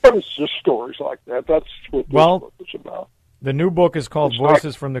 But it's just stories like that. That's what this book is about. The new book is called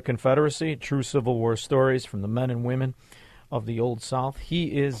Voices from the Confederacy, True Civil War Stories from the Men and Women of the Old South.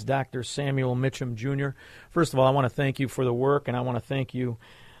 He is Dr. Samuel Mitchum, Jr. First of all, I want to thank you for the work, and I want to thank you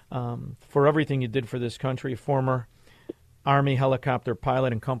for everything you did for this country, former Army helicopter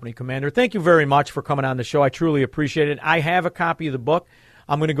pilot and company commander. Thank you very much for coming on the show. I truly appreciate it. I have a copy of the book.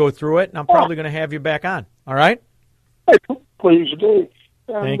 I'm going to go through it, and I'm probably going to have you back on. All right? Hey, please do.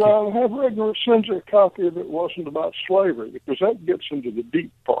 And Thank you. have Regner send you a copy of It Wasn't About Slavery, because that gets into the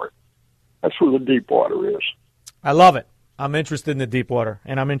deep part. That's where the deep water is. I love it. I'm interested in the deep water,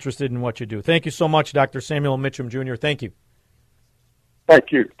 and I'm interested in what you do. Thank you so much, Dr. Samuel Mitchum, Jr. Thank you.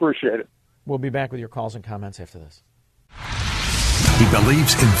 Thank you. Appreciate it. We'll be back with your calls and comments after this. He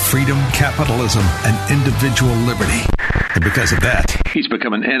believes in freedom, capitalism, and individual liberty. And because of that, he's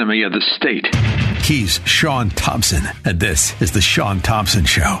become an enemy of the state. He's Sean Thompson, and this is The Sean Thompson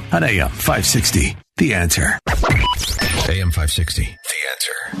Show on AM 560. The Answer. AM 560. The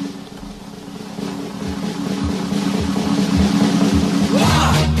Answer.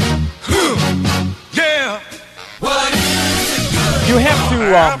 Yeah. You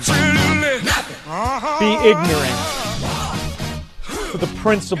have to be ignorant to the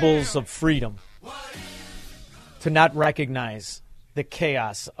principles of freedom to not recognize the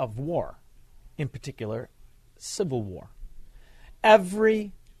chaos of war, in particular, civil war.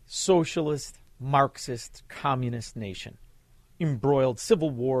 Every socialist, Marxist, communist nation embroiled.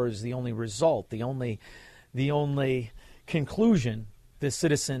 Civil war is the only result, the only conclusion the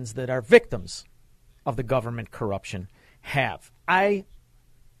citizens that are victims of the government corruption have. I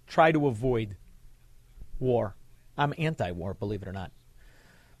try to avoid war. I'm anti-war, believe it or not.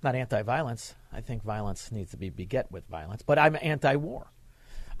 Not anti-violence. I think violence needs to be beget with violence, but I'm anti-war.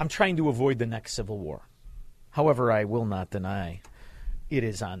 I'm trying to avoid the next civil war. However, I will not deny it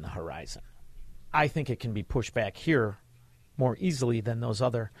is on the horizon. I think it can be pushed back here more easily than those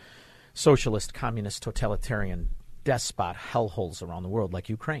other socialist, communist, totalitarian, despot hellholes around the world like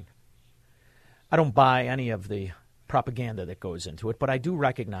Ukraine. I don't buy any of the propaganda that goes into it, but I do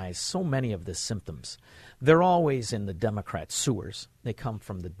recognize so many of the symptoms. They're always in the Democrat sewers. They come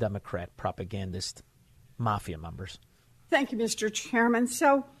from the Democrat propagandist mafia members. Thank you, Mr. Chairman.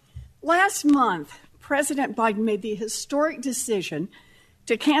 So last month, President Biden made the historic decision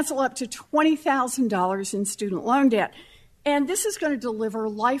to cancel up to $20,000 in student loan debt. And this is going to deliver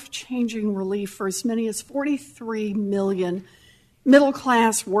life-changing relief for as many as 43 million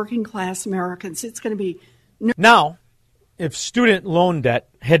middle-class, working-class Americans. It's going to be... Now, if student loan debt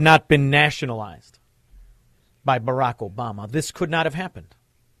had not been nationalized by Barack Obama, this could not have happened.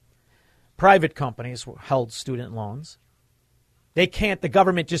 Private companies held student loans. The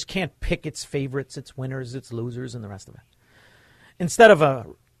government just can't pick its favorites, its winners, its losers, and the rest of it. Instead of a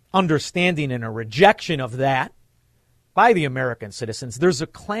understanding and a rejection of that by the American citizens, there's a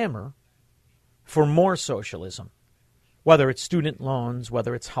clamor for more socialism, whether it's student loans,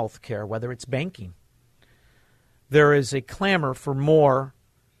 whether it's health care, whether it's banking. There is a clamor for more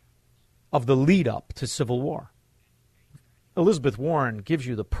of the lead up to civil war. Elizabeth Warren gives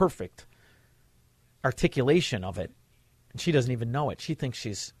you the perfect articulation of it, and she doesn't even know it. She thinks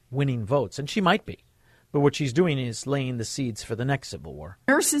she's winning votes, and she might be. But what she's doing is laying the seeds for the next civil war.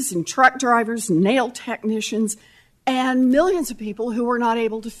 Nurses and truck drivers, nail technicians, and millions of people who were not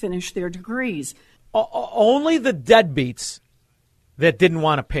able to finish their degrees. Only the deadbeats that didn't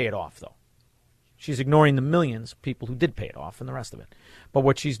want to pay it off, though. She's ignoring the millions of people who did pay it off and the rest of it. But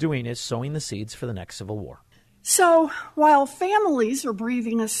what she's doing is sowing the seeds for the next civil war. So while families are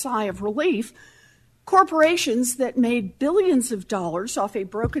breathing a sigh of relief, corporations that made billions of dollars off a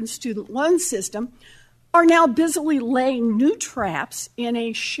broken student loan system are now busily laying new traps in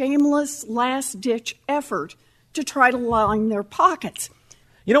a shameless last-ditch effort to try to line their pockets.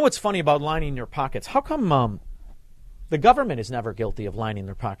 You know what's funny about lining your pockets? How come the government is never guilty of lining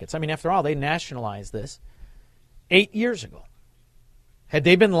their pockets? I mean, after all, they nationalized this 8 years ago. Had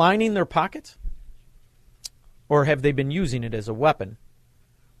they been lining their pockets? Or have they been using it as a weapon,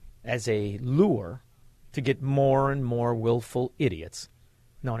 as a lure, to get more and more willful idiots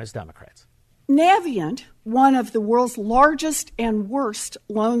known as Democrats? Navient, one of the world's largest and worst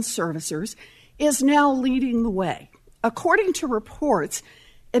loan servicers, is now leading the way. According to reports,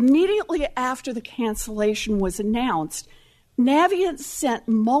 immediately after the cancellation was announced, Navient sent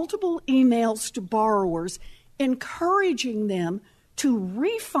multiple emails to borrowers encouraging them to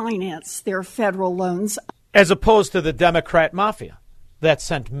refinance their federal loans. As opposed to the Democrat mafia that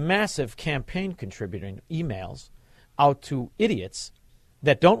sent massive campaign contributing emails out to idiots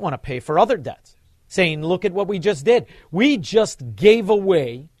that don't want to pay for other debts, saying, look at what we just did. We just gave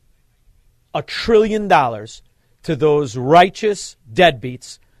away $1 trillion to those righteous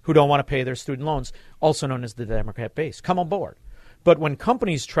deadbeats who don't want to pay their student loans, also known as the Democrat base. Come aboard. But when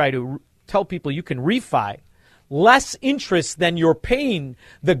companies try to tell people you can refi less interest than you're paying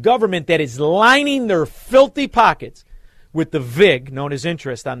the government that is lining their filthy pockets with the VIG, known as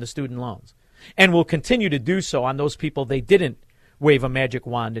interest on the student loans, and will continue to do so on those people they didn't wave a magic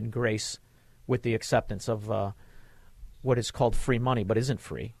wand and grace with the acceptance of what is called free money, but isn't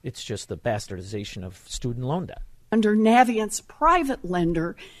free. It's just the bastardization of student loan debt. Under Navient's private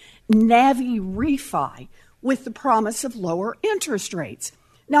lender, Navi Refi, with the promise of lower interest rates.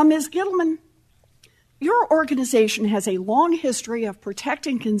 Now, Ms. Gittleman, your organization has a long history of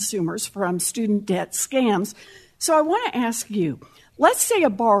protecting consumers from student debt scams. So I want to ask you, let's say a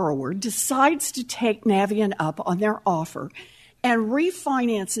borrower decides to take Navient up on their offer and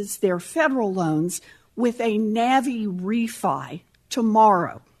refinances their federal loans with a Navi Refi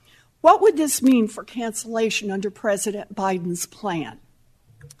tomorrow. What would this mean for cancellation under President Biden's plan?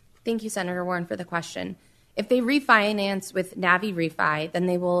 Thank you, Senator Warren, for the question. If they refinance with Navi Refi, then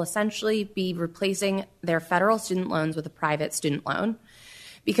they will essentially be replacing their federal student loans with a private student loan.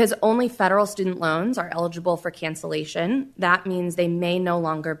 Because only federal student loans are eligible for cancellation, that means they may no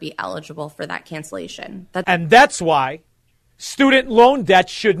longer be eligible for that cancellation. And that's why student loan debt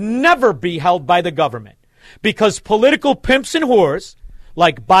should never be held by the government. Because political pimps and whores,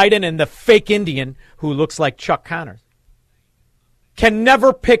 like Biden and the fake Indian who looks like Chuck Connors, can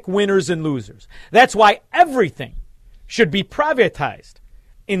never pick winners and losers. That's why everything should be privatized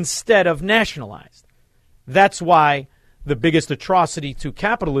instead of nationalized. That's why the biggest atrocity to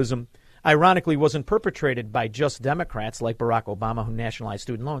capitalism, ironically, wasn't perpetrated by just Democrats like Barack Obama, who nationalized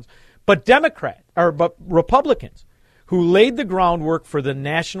student loans, but Republicans who laid the groundwork for the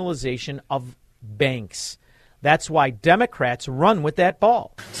nationalization of banks. That's why Democrats run with that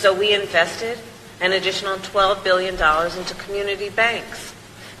ball. So we invested an additional $12 billion into community banks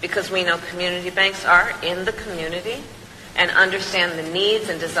because we know community banks are in the community and understand the needs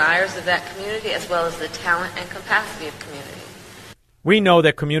and desires of that community as well as the talent and capacity of community. We know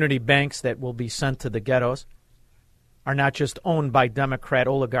that community banks that will be sent to the ghettos are not just owned by Democrat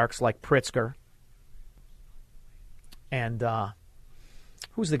oligarchs like Pritzker and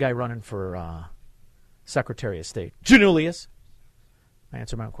who's the guy running for Secretary of State? Janulius.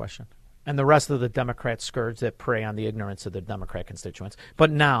 Answer my own question. And the rest of the Democrat scourge that prey on the ignorance of the Democrat constituents,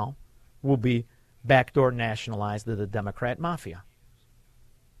 but now will be backdoor nationalized to the Democrat mafia.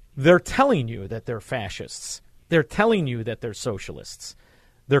 They're telling you that they're fascists. They're telling you that they're socialists.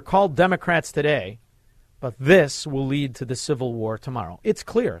 They're called Democrats today, but this will lead to the Civil War tomorrow. It's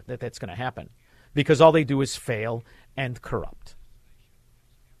clear that that's going to happen because all they do is fail and corrupt.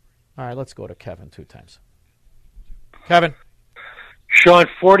 All right, let's go to Kevin 2 times. Kevin. Sean,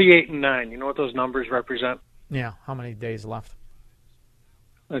 48 and 9. You know what those numbers represent? Yeah. How many days left?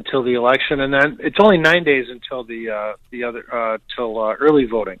 until the election, and then it's only 9 days until early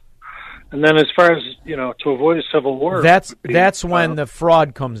voting. And then, as far as to avoid a civil war, that's when the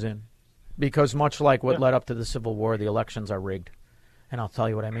fraud comes in, because much like what led up to the Civil War, the elections are rigged, and I'll tell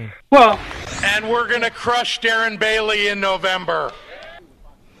you what I mean. Well, and we're going to crush Darren Bailey in November.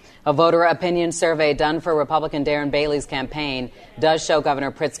 A voter opinion survey done for Republican Darren Bailey's campaign does show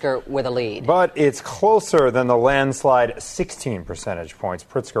Governor Pritzker with a lead. But it's closer than the landslide 16 percentage points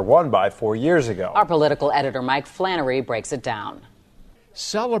Pritzker won by 4 years ago. Our political editor Mike Flannery breaks it down.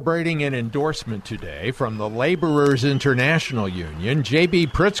 Celebrating an endorsement today from the Laborers International Union, J.B.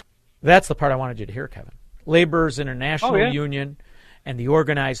 Pritzker. That's the part I wanted you to hear, Kevin. Laborers International Union and the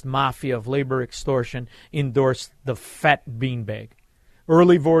organized mafia of labor extortion endorsed the fat beanbag.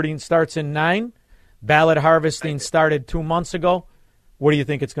 Early voting starts in 9. Ballot harvesting started 2 months ago. What do you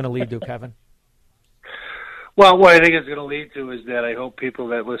think it's going to lead to, Kevin? Well, what I think it's going to lead to is that I hope people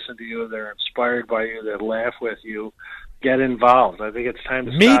that listen to you, that are inspired by you, that laugh with you, get involved. I think it's time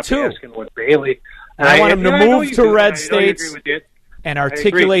to stop asking what Bailey... I want him to move to red states and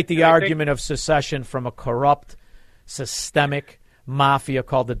articulate the argument of secession from a corrupt, systemic mafia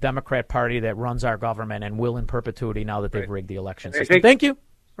called the Democrat Party that runs our government and will in perpetuity now that they've rigged the election system. Thank you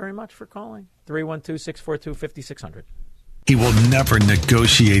very much for calling. 312-642-5600. He will never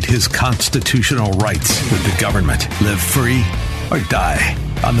negotiate his constitutional rights with the government. Live free or die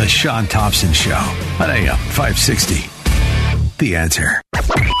on The Sean Thompson Show on AM 560. The Answer.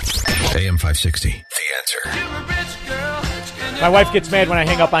 AM 560. The Answer. My wife gets mad when I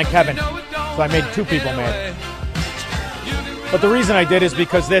hang up on Kevin, so I made 2 people mad. But the reason I did is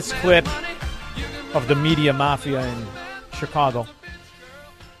because this clip of the media mafia in Chicago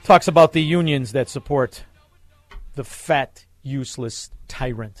talks about the unions that support the fat, useless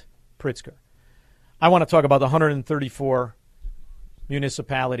tyrant Pritzker. I want to talk about the 134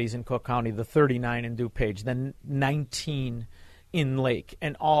 municipalities in Cook County, the 39 in DuPage, the 19 in Lake,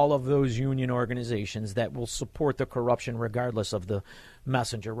 and all of those union organizations that will support the corruption regardless of the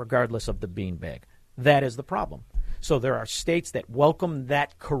messenger, regardless of the beanbag. That is the problem. So there are states that welcome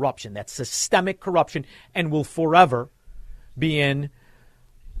that corruption, that systemic corruption, and will forever be in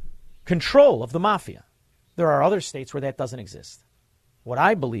control of the mafia. There are other states where that doesn't exist. What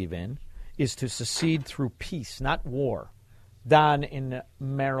I believe in is to secede through peace, not war. Don in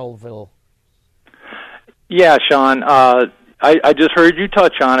Merrillville. Yeah, Sean, I just heard you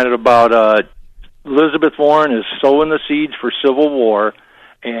touch on it about Elizabeth Warren is sowing the seeds for civil war,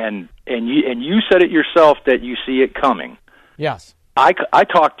 and you said it yourself that you see it coming. Yes. I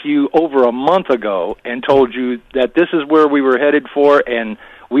talked to you over a month ago and told you that this is where we were headed for, and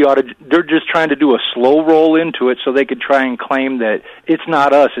they're just trying to do a slow roll into it so they could try and claim that it's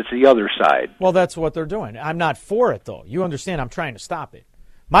not us, it's the other side. Well, that's what they're doing. I'm not for it, though. You understand I'm trying to stop it.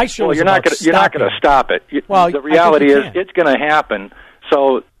 My show is you're not going to stop it. The reality is it's going to happen.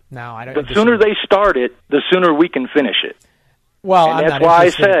 So the sooner they start it, the sooner we can finish it. Well, and that's why I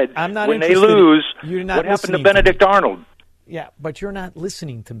said when they lose, what happened to Benedict Arnold? Yeah, but you're not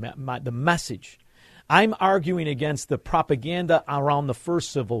listening to the message. I'm arguing against the propaganda around the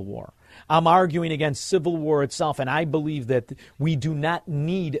first Civil War. I'm arguing against civil war itself, and I believe that we do not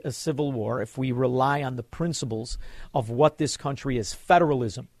need a civil war if we rely on the principles of what this country is,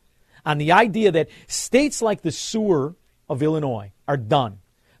 federalism, on the idea that states like the sewer of Illinois are done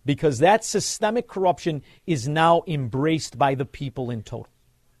because that systemic corruption is now embraced by the people in total.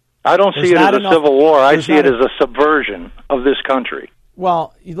 I don't see it as a civil war. I see it as a subversion of this country.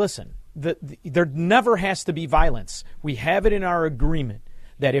 Well, listen, there never has to be violence. We have it in our agreement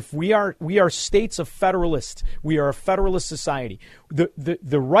that if we are states of federalists, we are a federalist society,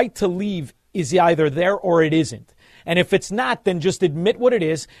 the right to leave is either there or it isn't. And if it's not, then just admit what it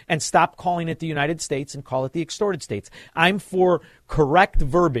is and stop calling it the United States and call it the extorted states. I'm for correct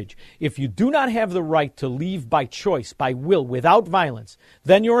verbiage. If you do not have the right to leave by choice, by will, without violence,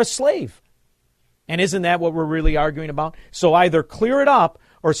 then you're a slave. And isn't that what we're really arguing about? So either clear it up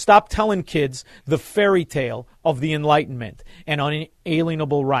or stop telling kids the fairy tale of the Enlightenment and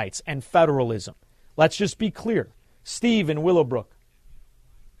unalienable rights and federalism. Let's just be clear. Steve in Willowbrook.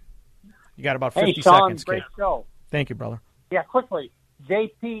 You got about 50 Sean, seconds, great kid. show. Thank you, brother. Yeah, quickly.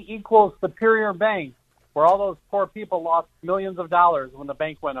 JP equals Superior Bank, where all those poor people lost millions of dollars when the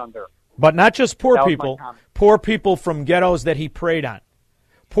bank went under. But not just poor people from ghettos that he preyed on.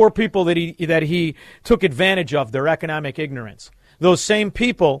 Poor people that he took advantage of, their economic ignorance. Those same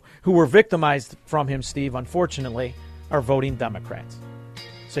people who were victimized from him, Steve, unfortunately, are voting Democrats.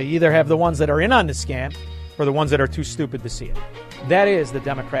 So you either have the ones that are in on the scam or the ones that are too stupid to see it. That is the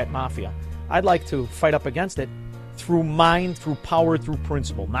Democrat mafia. I'd like to fight up against it. through mind, through power, through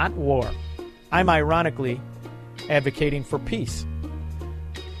principle, not war. I'm ironically advocating for peace.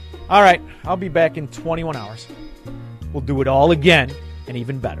 All right, I'll be back in 21 hours. We'll do it all again and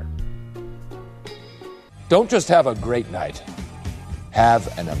even better. Don't just have a great night.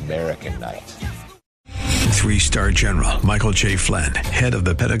 Have an American night. 3-star General Michael J. Flynn, head of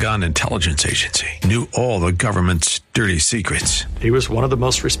the Pentagon Intelligence Agency, knew all the government's dirty secrets. He was one of the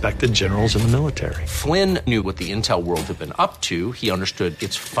most respected generals in the military. Flynn knew what the intel world had been up to. He understood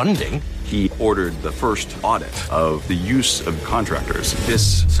its funding. He ordered the first audit of the use of contractors.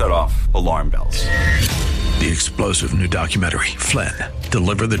 This set off alarm bells. The explosive new documentary, Flynn,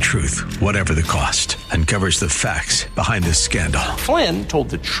 Deliver the Truth, Whatever the Cost, uncovers the facts behind this scandal. Flynn told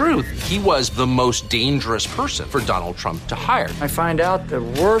the truth. He was the most dangerous person for Donald Trump to hire. I find out the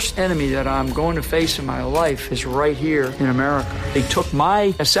worst enemy that I'm going to face in my life is right here in America. They took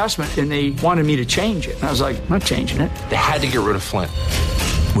my assessment and they wanted me to change it. And I was like, I'm not changing it. They had to get rid of Flynn.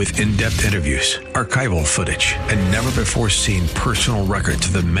 With in-depth interviews, archival footage, and never-before-seen personal records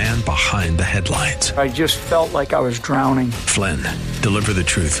of the man behind the headlines. I just felt like I was drowning. Flynn, Deliver the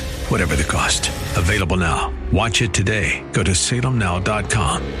Truth, Whatever the Cost. Available now. Watch it today. Go to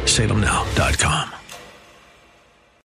salemnow.com. salemnow.com.